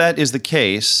is the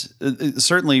case,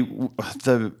 certainly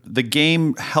the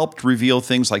game helped reveal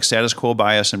things like status quo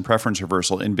bias and preference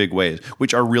reversal in big ways,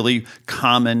 which are really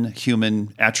common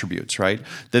human attributes, right?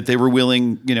 That they were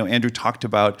willing, Andrew talked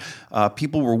about,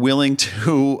 people were willing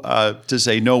to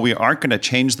say, no, we aren't going to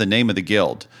change the name of the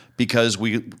guild, because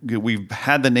we've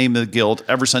had the name of the guild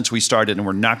ever since we started, and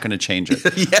we're not going to change it.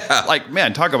 Yeah. Like,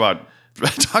 man, talk about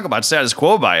status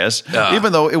quo bias.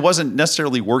 Even though it wasn't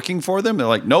necessarily working for them, they're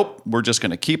like, nope, we're just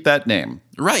going to keep that name.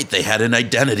 Right. They had an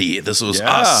identity. This was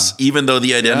us, even though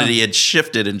the identity had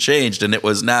shifted and changed, and it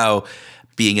was now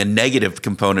being a negative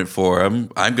component for them.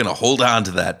 I'm going to hold on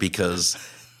to that because,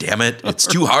 damn it, it's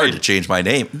too hard to change my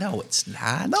name. No, it's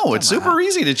not. No, it's super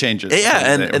easy to change it.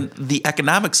 Yeah, and the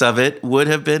economics of it would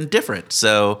have been different.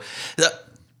 So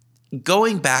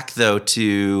going back, though,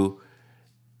 to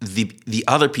the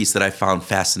other piece that I found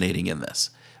fascinating in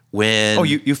this, when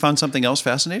you found something else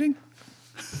fascinating?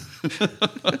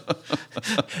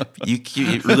 you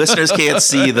listeners can't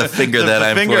see the finger that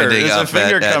I'm pointing up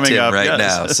at Tim right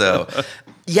now. So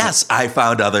yes, I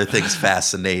found other things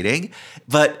fascinating,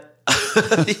 but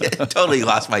totally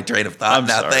lost my train of thought.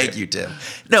 Sorry. Thank you, Tim.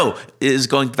 No, it is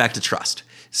going back to trust.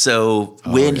 So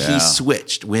when he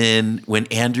switched, when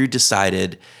Andrew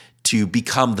decided to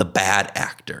become the bad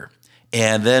actor,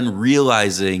 and then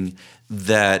realizing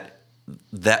that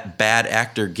bad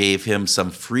actor gave him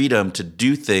some freedom to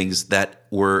do things that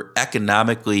were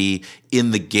economically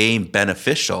in the game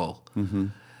beneficial. Mm-hmm.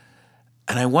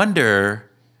 And I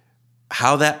wonder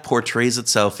how that portrays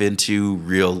itself into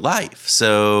real life.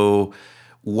 So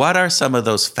what are some of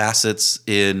those facets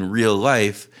in real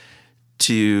life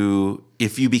to,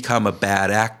 if you become a bad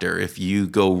actor, if you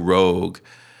go rogue,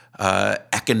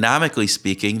 economically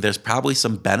speaking, there's probably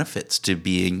some benefits to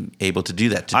being able to do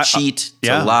that, to cheat,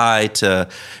 to lie, to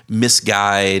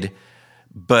misguide.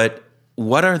 But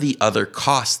what are the other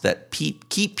costs that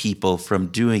keep people from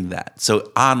doing that?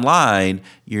 So online,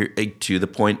 you're to the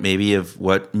point maybe of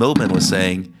what Millman was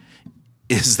saying,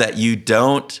 is that you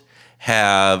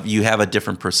have a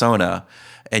different persona,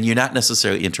 and you're not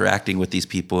necessarily interacting with these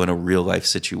people in a real life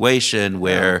situation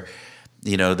where,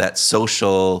 that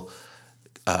social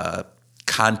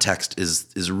context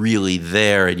is really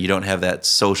there, and you don't have that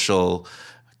social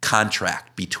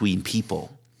contract between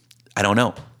people. I don't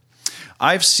know.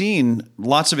 I've seen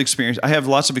lots of experience. I have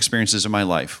lots of experiences in my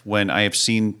life when I have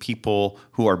seen people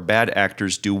who are bad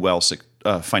actors do well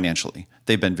financially.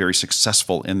 They've been very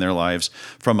successful in their lives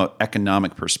from an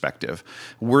economic perspective.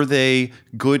 Were they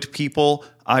good people?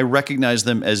 I recognize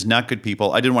them as not good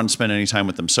people. I didn't want to spend any time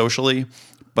with them socially,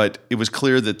 but it was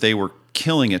clear that they were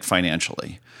killing it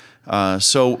financially.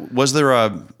 So was there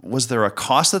a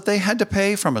cost that they had to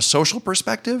pay from a social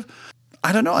perspective?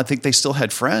 I don't know. I think they still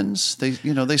had friends. They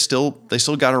still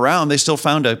got around. They still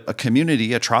found a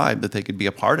community, a tribe that they could be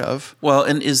a part of. Well,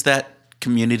 and is that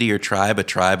community or tribe a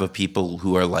tribe of people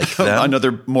who are like them?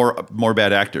 Another more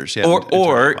bad actors. Yeah,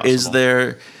 or is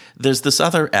there's this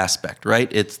other aspect, right?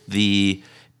 It's the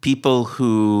people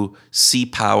who see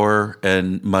power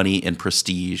and money and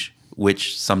prestige,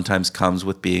 which sometimes comes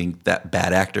with being that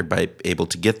bad actor, by able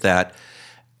to get that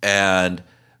and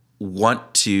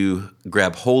want to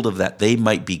grab hold of that. They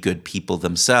might be good people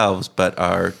themselves, but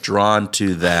are drawn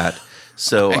to that.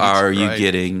 So you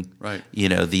getting,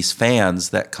 these fans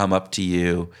that come up to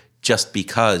you just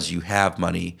because you have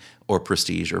money or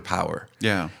prestige or power?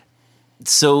 Yeah.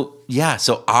 So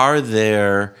are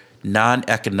there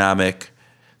non-economic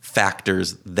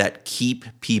factors that keep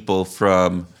people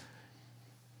from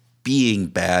being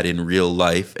bad in real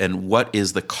life, and what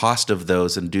is the cost of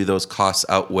those, and do those costs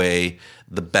outweigh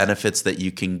the benefits that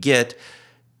you can get,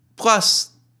 plus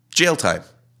jail time?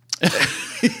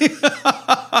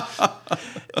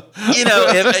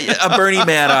 A Bernie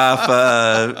Madoff,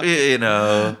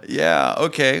 Yeah.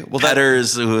 Okay. Well,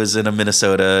 Petters, who was in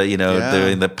Minnesota, Yeah.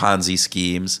 doing the Ponzi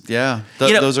schemes. yeah.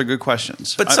 Those are good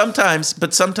questions. But sometimes,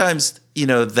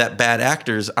 that bad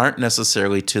actors aren't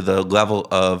necessarily to the level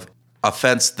of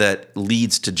offense that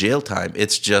leads to jail time.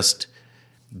 It's just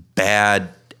bad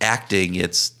acting.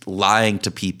 It's lying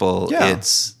to people. Yeah.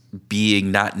 It's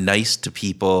being not nice to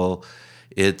people.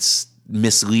 It's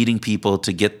misleading people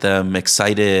to get them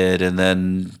excited and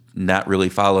then not really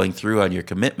following through on your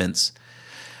commitments.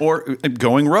 Or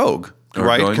going rogue. Or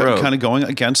right, going rogue. kind of going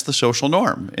against the social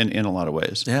norm in a lot of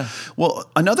ways. Yeah. Well,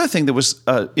 another thing that was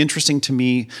interesting to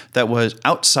me that was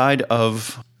outside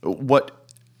of what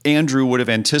Andrew would have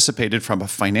anticipated from a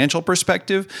financial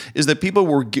perspective is that people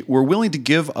were willing to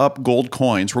give up gold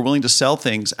coins, were willing to sell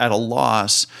things at a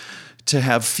loss to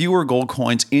have fewer gold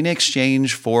coins in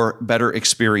exchange for better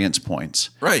experience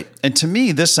points. Right. And to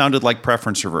me, this sounded like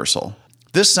preference reversal.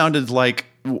 This sounded like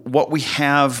what we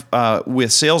have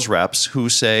with sales reps who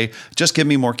say, just give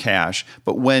me more cash.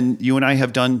 But when you and I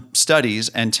have done studies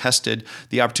and tested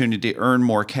the opportunity to earn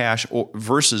more cash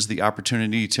versus the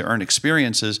opportunity to earn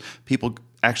experiences, people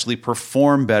actually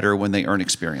perform better when they earn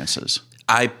experiences.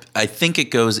 I think it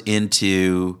goes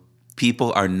into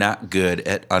people are not good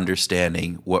at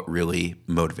understanding what really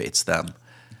motivates them.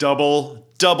 Double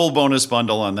bonus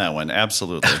bundle on that one.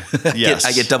 Absolutely. Yes.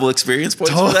 I get double experience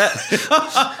points for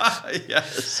that.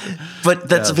 Yes. But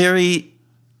that's very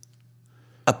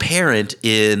apparent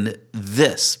in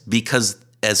this because,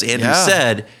 as Andrew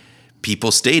said,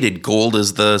 people stated gold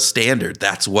is the standard.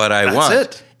 That's what I want.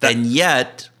 It. And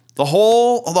yet the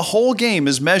whole game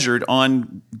is measured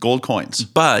on gold coins.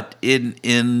 But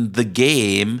in the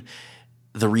game,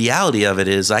 the reality of it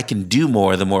is I can do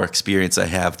more the more experience I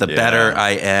have. The better I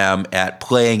am at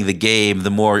playing the game, the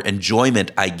more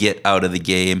enjoyment I get out of the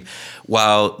game.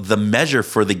 While the measure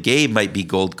for the game might be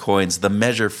gold coins, the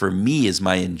measure for me is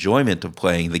my enjoyment of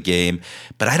playing the game.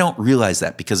 But I don't realize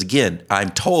that because, again,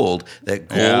 I'm told that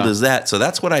gold is that. So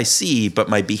that's what I see, but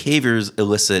my behaviors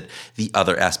elicit the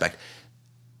other aspect.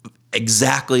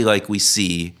 Exactly like we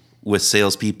see with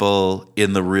salespeople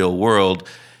in the real world.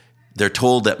 They're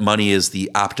told that money is the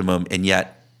optimum, and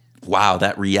yet, wow,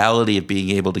 that reality of being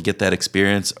able to get that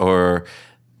experience or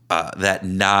that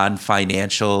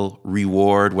non-financial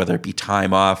reward, whether it be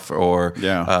time off or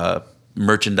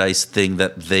merchandise thing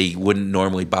that they wouldn't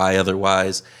normally buy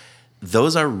otherwise,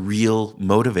 those are real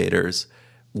motivators.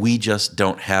 We just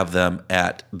don't have them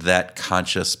at that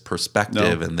conscious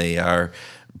perspective, and they are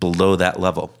below that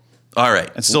level. All right.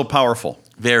 It's still powerful.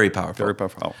 Very powerful. Very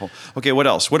powerful. Okay, what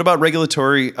else? What about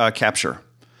regulatory capture?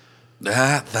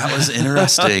 That was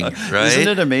interesting, right? Isn't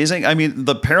it amazing? I mean,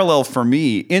 the parallel for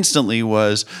me instantly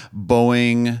was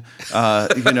Boeing,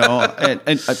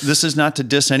 and this is not to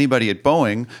diss anybody at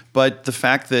Boeing, but the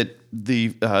fact that the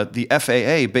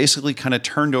FAA basically kind of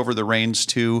turned over the reins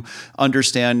to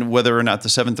understand whether or not the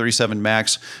 737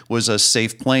 MAX was a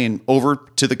safe plane over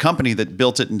to the company that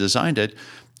built it and designed it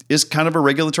is kind of a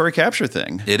regulatory capture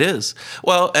thing. It is.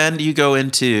 Well, and you go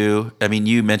into,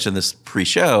 you mentioned this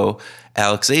pre-show,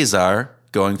 Alex Azar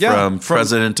going from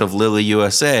president of Lilly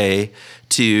USA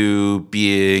to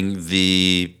being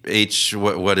the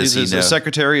what is he now? He's the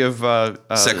Secretary of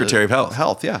Secretary of Health.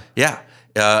 Health, yeah. Yeah.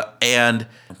 And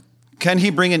can he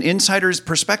bring an insider's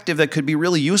perspective that could be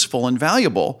really useful and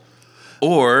valuable?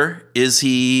 Or is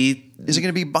he going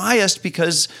to be biased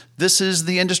because this is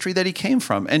the industry that he came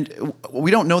from? And we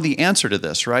don't know the answer to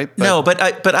this, right? No, but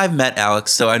I've met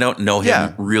Alex, so I don't know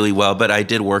him really well, but I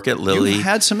did work at Lilly. You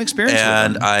had some experience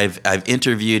and with him. I've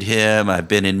interviewed him. I've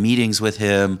been in meetings with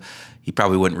him. He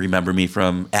probably wouldn't remember me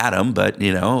from Adam, but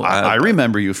I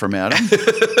remember you from Adam.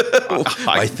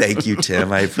 I thank you,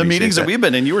 Tim. I appreciate the meetings that we've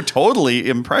been in, you were totally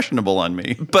impressionable on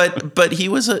me. But he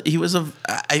was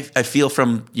I feel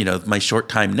from my short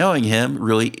time knowing him,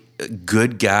 really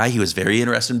good guy. He was very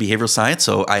interested in behavioral science,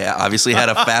 so I obviously had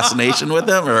a fascination with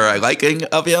him or a liking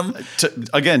of him.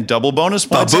 Again, double bonus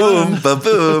points.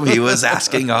 Ba-boom. He was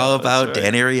asking all about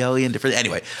Dan Ariely and different.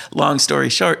 Anyway, long story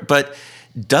short, but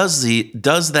does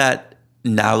that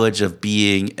knowledge of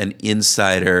being an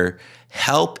insider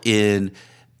help in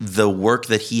the work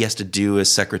that he has to do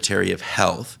as Secretary of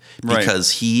Health?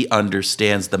 Because he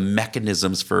understands the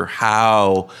mechanisms for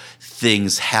how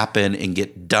things happen and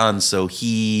get done. So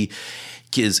he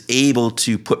is able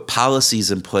to put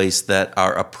policies in place that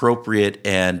are appropriate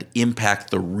and impact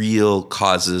the real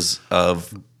causes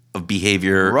of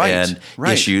behavior and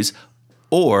issues.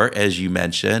 Or, as you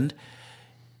mentioned,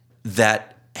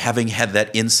 that having had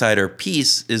that insider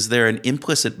piece, is there an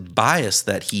implicit bias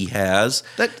that he has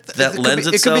that lends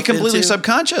itself? It could be completely into,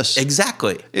 subconscious.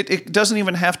 Exactly. It doesn't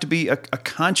even have to be a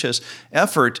conscious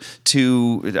effort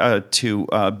to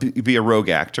be a rogue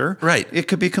actor. Right. It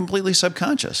could be completely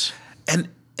subconscious. And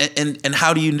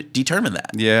how do you determine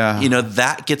that? Yeah.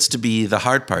 That gets to be the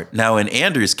hard part. Now, in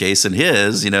Andrew's case and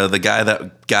his, the guy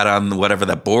that got on whatever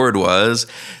that board was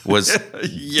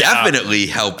definitely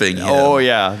helping him. Oh,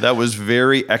 yeah. That was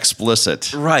very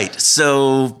explicit. Right.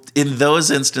 So in those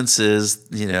instances,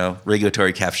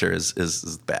 regulatory capture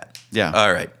is bad. Yeah.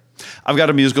 All right. I've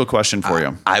got a musical question for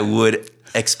you. I would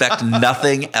expect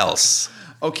nothing else.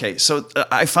 Okay. So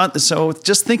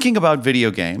just thinking about video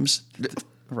games,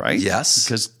 right? Yes.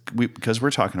 Because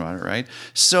we're talking about it, right?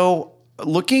 So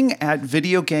looking at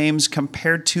video games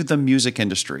compared to the music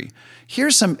industry,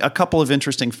 here's a couple of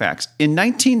interesting facts. In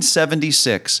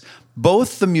 1976,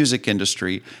 both the music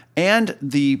industry and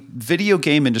the video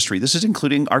game industry, this is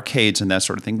including arcades and that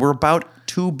sort of thing, were about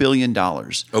 $2 billion.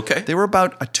 Okay. They were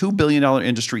about a $2 billion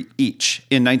industry each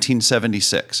in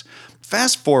 1976.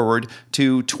 Fast forward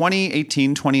to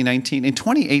 2018, 2019. In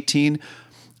 2018,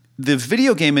 the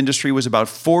video game industry was about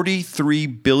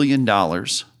 $43 billion,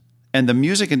 and the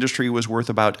music industry was worth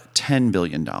about $10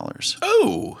 billion.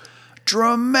 Oh.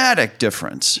 Dramatic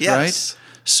difference, Yes. right?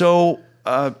 So,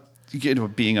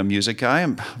 being a music guy,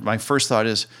 my first thought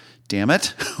is, damn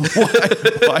it,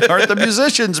 why aren't the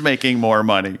musicians making more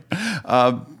money?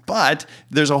 But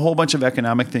there's a whole bunch of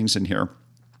economic things in here.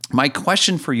 My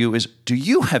question for you is, do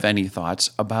you have any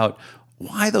thoughts about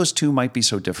why those two might be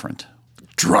so different?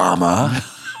 Drama.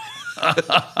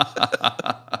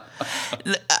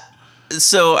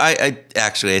 So I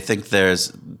think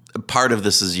there's part of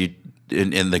this is you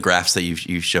in the graphs that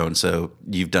you've shown. So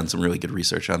you've done some really good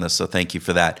research on this. So thank you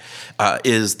for that.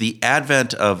 Is the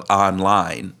advent of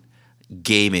online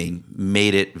gaming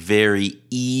made it very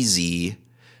easy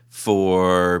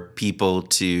for people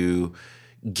to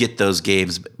get those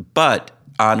games, but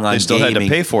online they still gaming, had to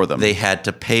pay for them. They had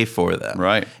to pay for them.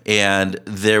 Right. And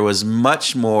there was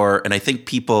much more, and I think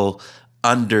people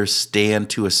understand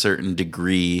to a certain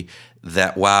degree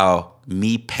that, wow,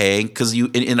 me paying, because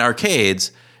in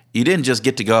arcades, you didn't just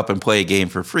get to go up and play a game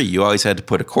for free. You always had to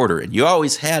put a quarter in. You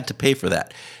always had to pay for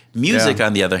that. Music,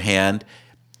 on the other hand,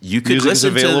 you could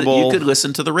listen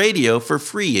to the radio for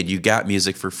free, and you got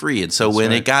music for free. And so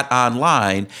when it got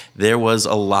online, there was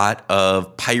a lot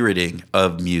of pirating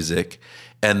of music.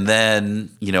 And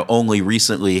then, only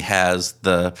recently has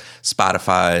the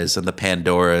Spotify's and the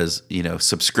Pandora's,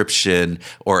 subscription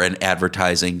or an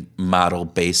advertising model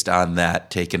based on that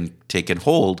taken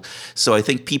hold. So I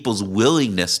think people's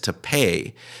willingness to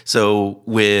pay. So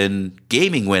when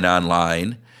gaming went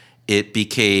online, it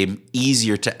became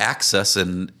easier to access,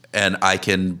 and I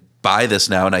can buy this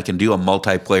now and I can do a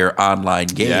multiplayer online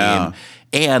game. Yeah.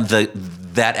 And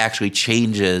that actually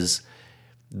changes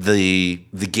the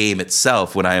game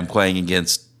itself when I am playing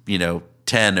against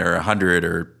 10 or 100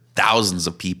 or thousands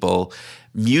of people.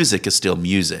 Music is still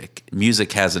music.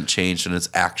 Music hasn't changed in its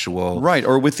actual right.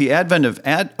 Or with the advent of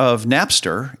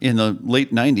Napster in the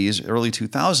late 90s, early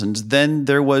 2000s, then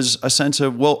there was a sense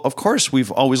of, well, of course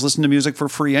we've always listened to music for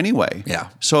free anyway. Yeah.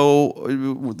 So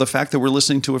the fact that we're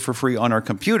listening to it for free on our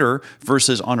computer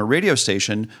versus on a radio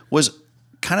station was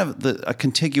kind of a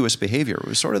contiguous behavior. It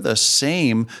was sort of the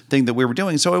same thing that we were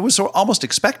doing. So it was almost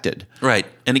expected. Right.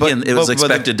 And again, it was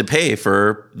expected to pay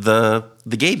for the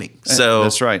gaming. So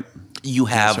that's right. You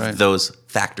have those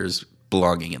factors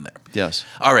belonging in there. Yes.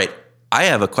 All right. I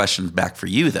have a question back for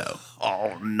you, though.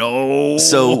 Oh, no.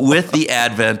 So with the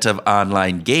advent of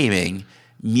online gaming,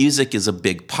 music is a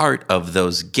big part of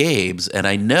those games. And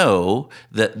I know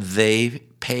that they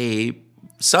pay,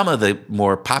 some of the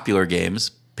more popular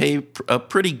games pay a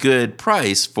pretty good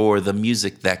price for the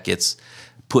music that gets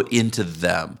put into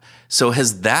them. So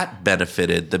has that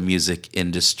benefited the music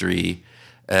industry,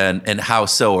 and how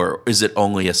so? Or is it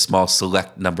only a small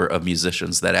select number of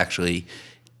musicians that actually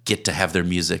get to have their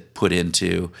music put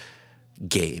into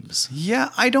games? Yeah,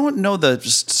 I don't know the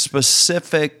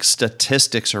specific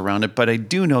statistics around it, but I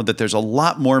do know that there's a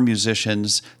lot more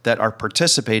musicians that are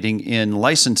participating in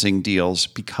licensing deals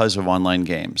because of online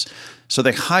games. So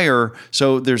they hire,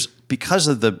 there's, because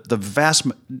of the vast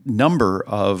number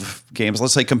of games,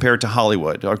 let's say compared to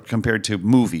Hollywood or compared to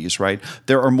movies, right?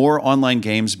 There are more online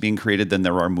games being created than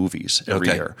there are movies every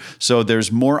year. So there's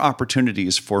more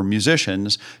opportunities for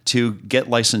musicians to get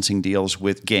licensing deals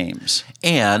with games.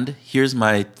 And here's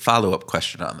my follow-up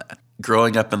question on that.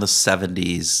 Growing up in the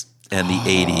 70s and the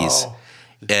 80s,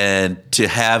 and to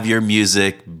have your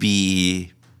music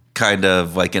be kind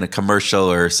of like in a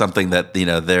commercial or something that,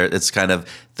 it's kind of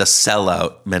the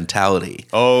sellout mentality.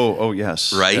 Oh,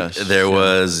 yes. Right? Yes, There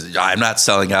was, I'm not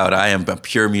selling out. I am a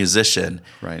pure musician.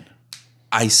 Right.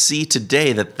 I see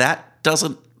today that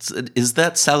doesn't, is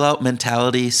that sellout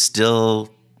mentality still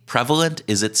prevalent?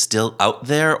 Is it still out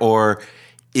there? Or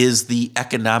is the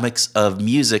economics of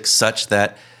music such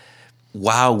that,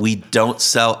 wow, we don't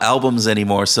sell albums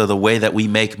anymore, so the way that we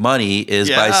make money is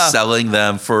by selling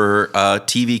them for a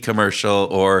TV commercial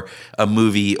or a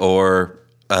movie or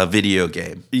a video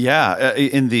game? Yeah,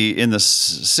 in the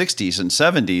 60s and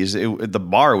 70s, the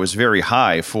bar was very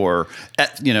high for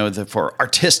for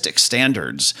artistic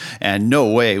standards, and no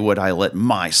way would I let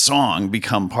my song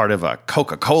become part of a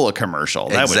Coca-Cola commercial.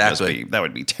 Exactly. That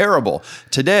would be terrible.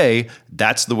 Today,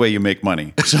 that's the way you make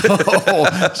money.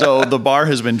 So the bar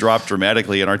has been dropped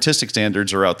dramatically, and artistic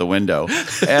standards are out the window.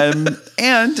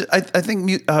 And I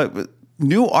think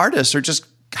new artists are just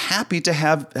happy to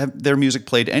have their music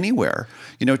played anywhere.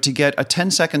 To get a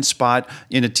 10-second spot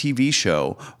in a TV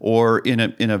show or in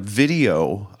a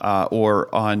video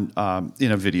or on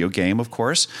in a video game, of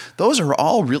course. Those are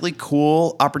all really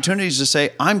cool opportunities to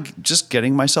say, I'm just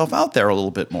getting myself out there a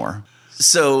little bit more.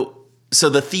 So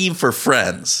the theme for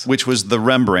Friends, which was the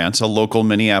Rembrandts, a local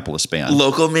Minneapolis band.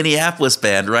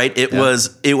 Right? It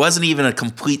wasn't even a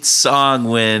complete song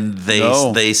when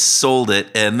they sold it,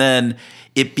 and then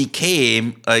it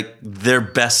became like their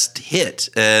best hit,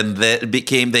 and that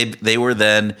became they were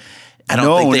then. I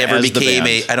don't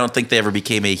think they ever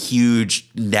became a huge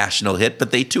national hit,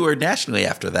 but they toured nationally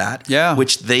after that. Yeah,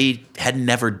 which they had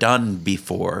never done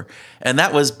before, and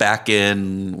that was back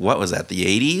in the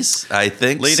 80s, I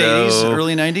think, late 80s,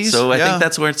 early 90s. So I think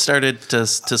that's where it started to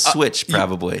switch,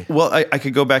 probably. Well, I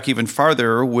could go back even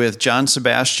farther with John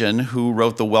Sebastian, who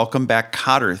wrote the Welcome Back,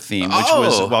 Kotter theme, which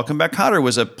was Welcome Back, Kotter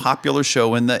was a popular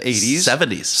show in the 80s,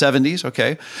 70s,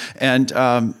 okay,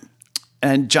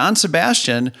 and John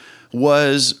Sebastian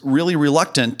was really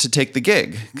reluctant to take the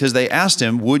gig because they asked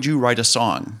him, would you write a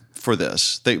song for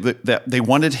this? They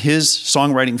wanted his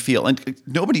songwriting feel. And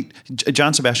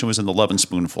John Sebastian was in the Love and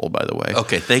Spoonful, by the way.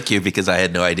 Okay, thank you, because I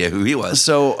had no idea who he was.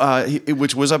 So,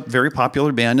 which was a very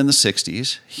popular band in the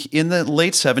 60s. In the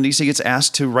late 70s, he gets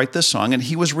asked to write this song, and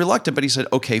he was reluctant, but he said,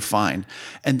 okay, fine.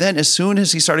 And then as soon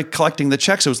as he started collecting the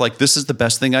checks, it was like, this is the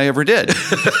best thing I ever did.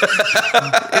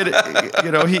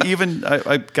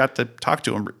 I got to talk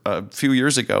to him a few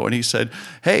years ago, and he said,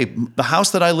 hey, the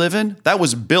house that I live in, that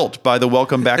was built by the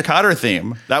Welcome Back Kotter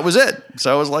theme. That was it.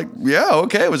 So I was like, yeah,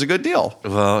 okay, it was a good deal.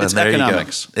 Well, it's and there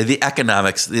economics. You go. The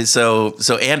economics. So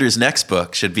Andrew's next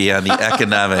book should be on the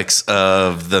economics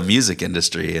of the music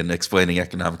industry and explaining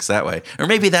economics that way. Or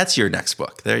maybe that's your next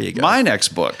book. There you go. My next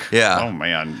book. Yeah. Oh,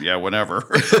 man. Yeah, whatever.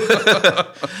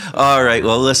 All right.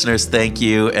 Well, listeners, thank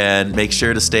you. And make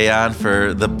sure to stay on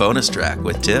for the bonus track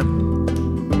with Tim.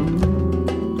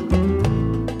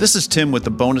 This is Tim with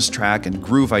the bonus track and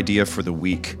groove idea for the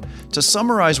week. To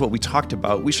summarize what we talked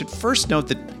about, we should first note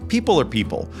that people are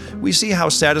people. We see how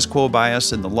status quo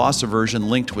bias and the loss aversion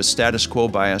linked with status quo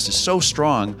bias is so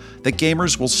strong that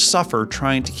gamers will suffer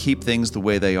trying to keep things the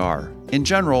way they are. In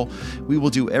general, we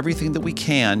will do everything that we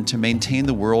can to maintain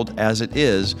the world as it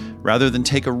is, rather than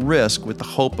take a risk with the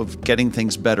hope of getting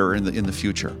things better in the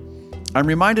future. I'm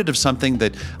reminded of something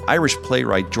that Irish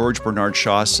playwright George Bernard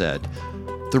Shaw said.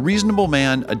 The reasonable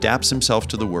man adapts himself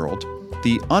to the world.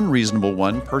 The unreasonable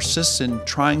one persists in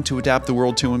trying to adapt the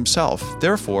world to himself.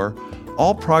 Therefore,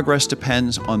 all progress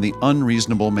depends on the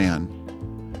unreasonable man.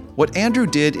 What Andrew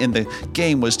did in the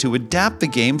game was to adapt the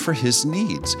game for his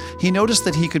needs. He noticed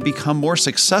that he could become more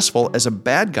successful as a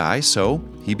bad guy, so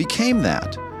he became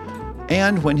that.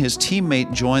 And when his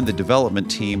teammate joined the development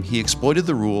team, he exploited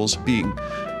the rules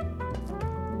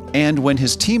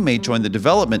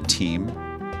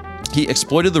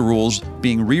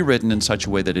being rewritten in such a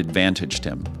way that advantaged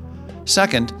him.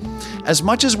 Second, as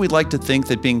much as we'd like to think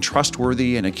that being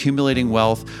trustworthy and accumulating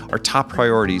wealth are top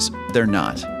priorities, they're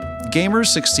not. Gamers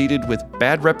succeeded with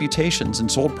bad reputations and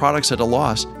sold products at a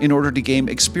loss in order to gain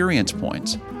experience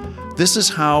points. This is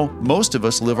how most of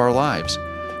us live our lives.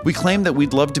 We claim that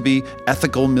we'd love to be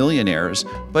ethical millionaires,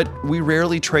 but we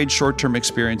rarely trade short-term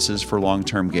experiences for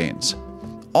long-term gains.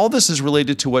 All this is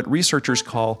related to what researchers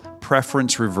call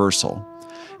preference reversal.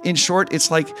 In short,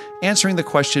 it's like answering the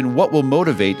question, what will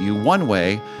motivate you one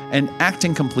way, and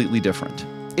acting completely different.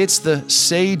 It's the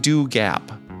say-do gap,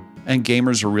 and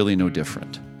gamers are really no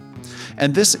different.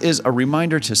 And this is a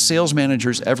reminder to sales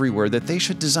managers everywhere that they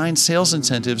should design sales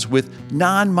incentives with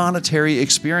non-monetary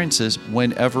experiences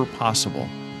whenever possible.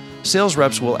 Sales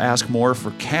reps will ask more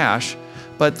for cash,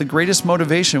 but the greatest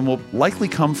motivation will likely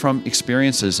come from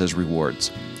experiences as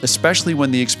rewards. especially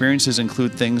when the experiences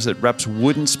include things that reps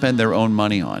wouldn't spend their own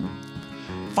money on.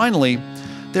 Finally,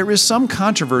 there is some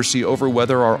controversy over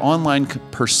whether our online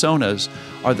personas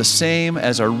are the same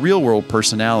as our real-world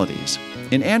personalities.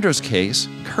 In Andrew's case,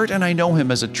 Kurt and I know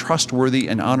him as a trustworthy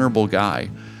and honorable guy,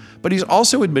 but he's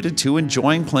also admitted to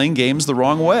enjoying playing games the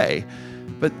wrong way.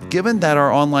 But given that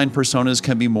our online personas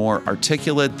can be more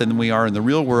articulate than we are in the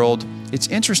real world, it's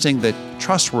interesting that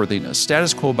trustworthiness,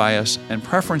 status quo bias, and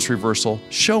preference reversal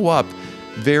show up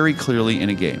very clearly in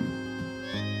a game.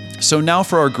 So now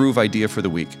for our groove idea for the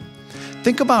week.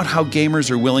 Think about how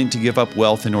gamers are willing to give up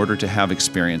wealth in order to have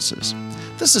experiences.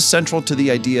 This is central to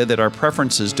the idea that our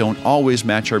preferences don't always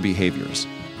match our behaviors.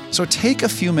 So take a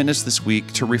few minutes this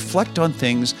week to reflect on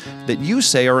things that you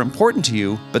say are important to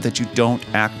you, but that you don't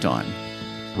act on.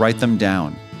 Write them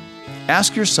down.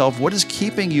 Ask yourself what is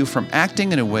keeping you from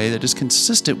acting in a way that is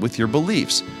consistent with your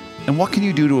beliefs, and what can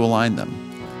you do to align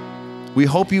them? We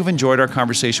hope you've enjoyed our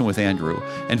conversation with Andrew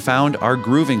and found our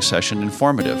grooving session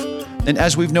informative. And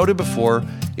as we've noted before,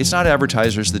 it's not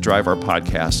advertisers that drive our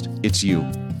podcast, it's you.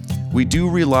 We do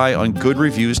rely on good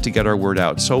reviews to get our word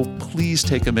out, so please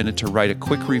take a minute to write a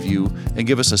quick review and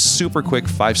give us a super quick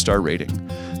 5-star rating.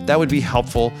 That would be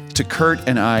helpful to Kurt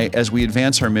and I as we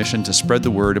advance our mission to spread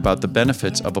the word about the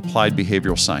benefits of applied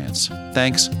behavioral science.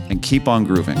 Thanks, and keep on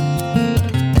grooving.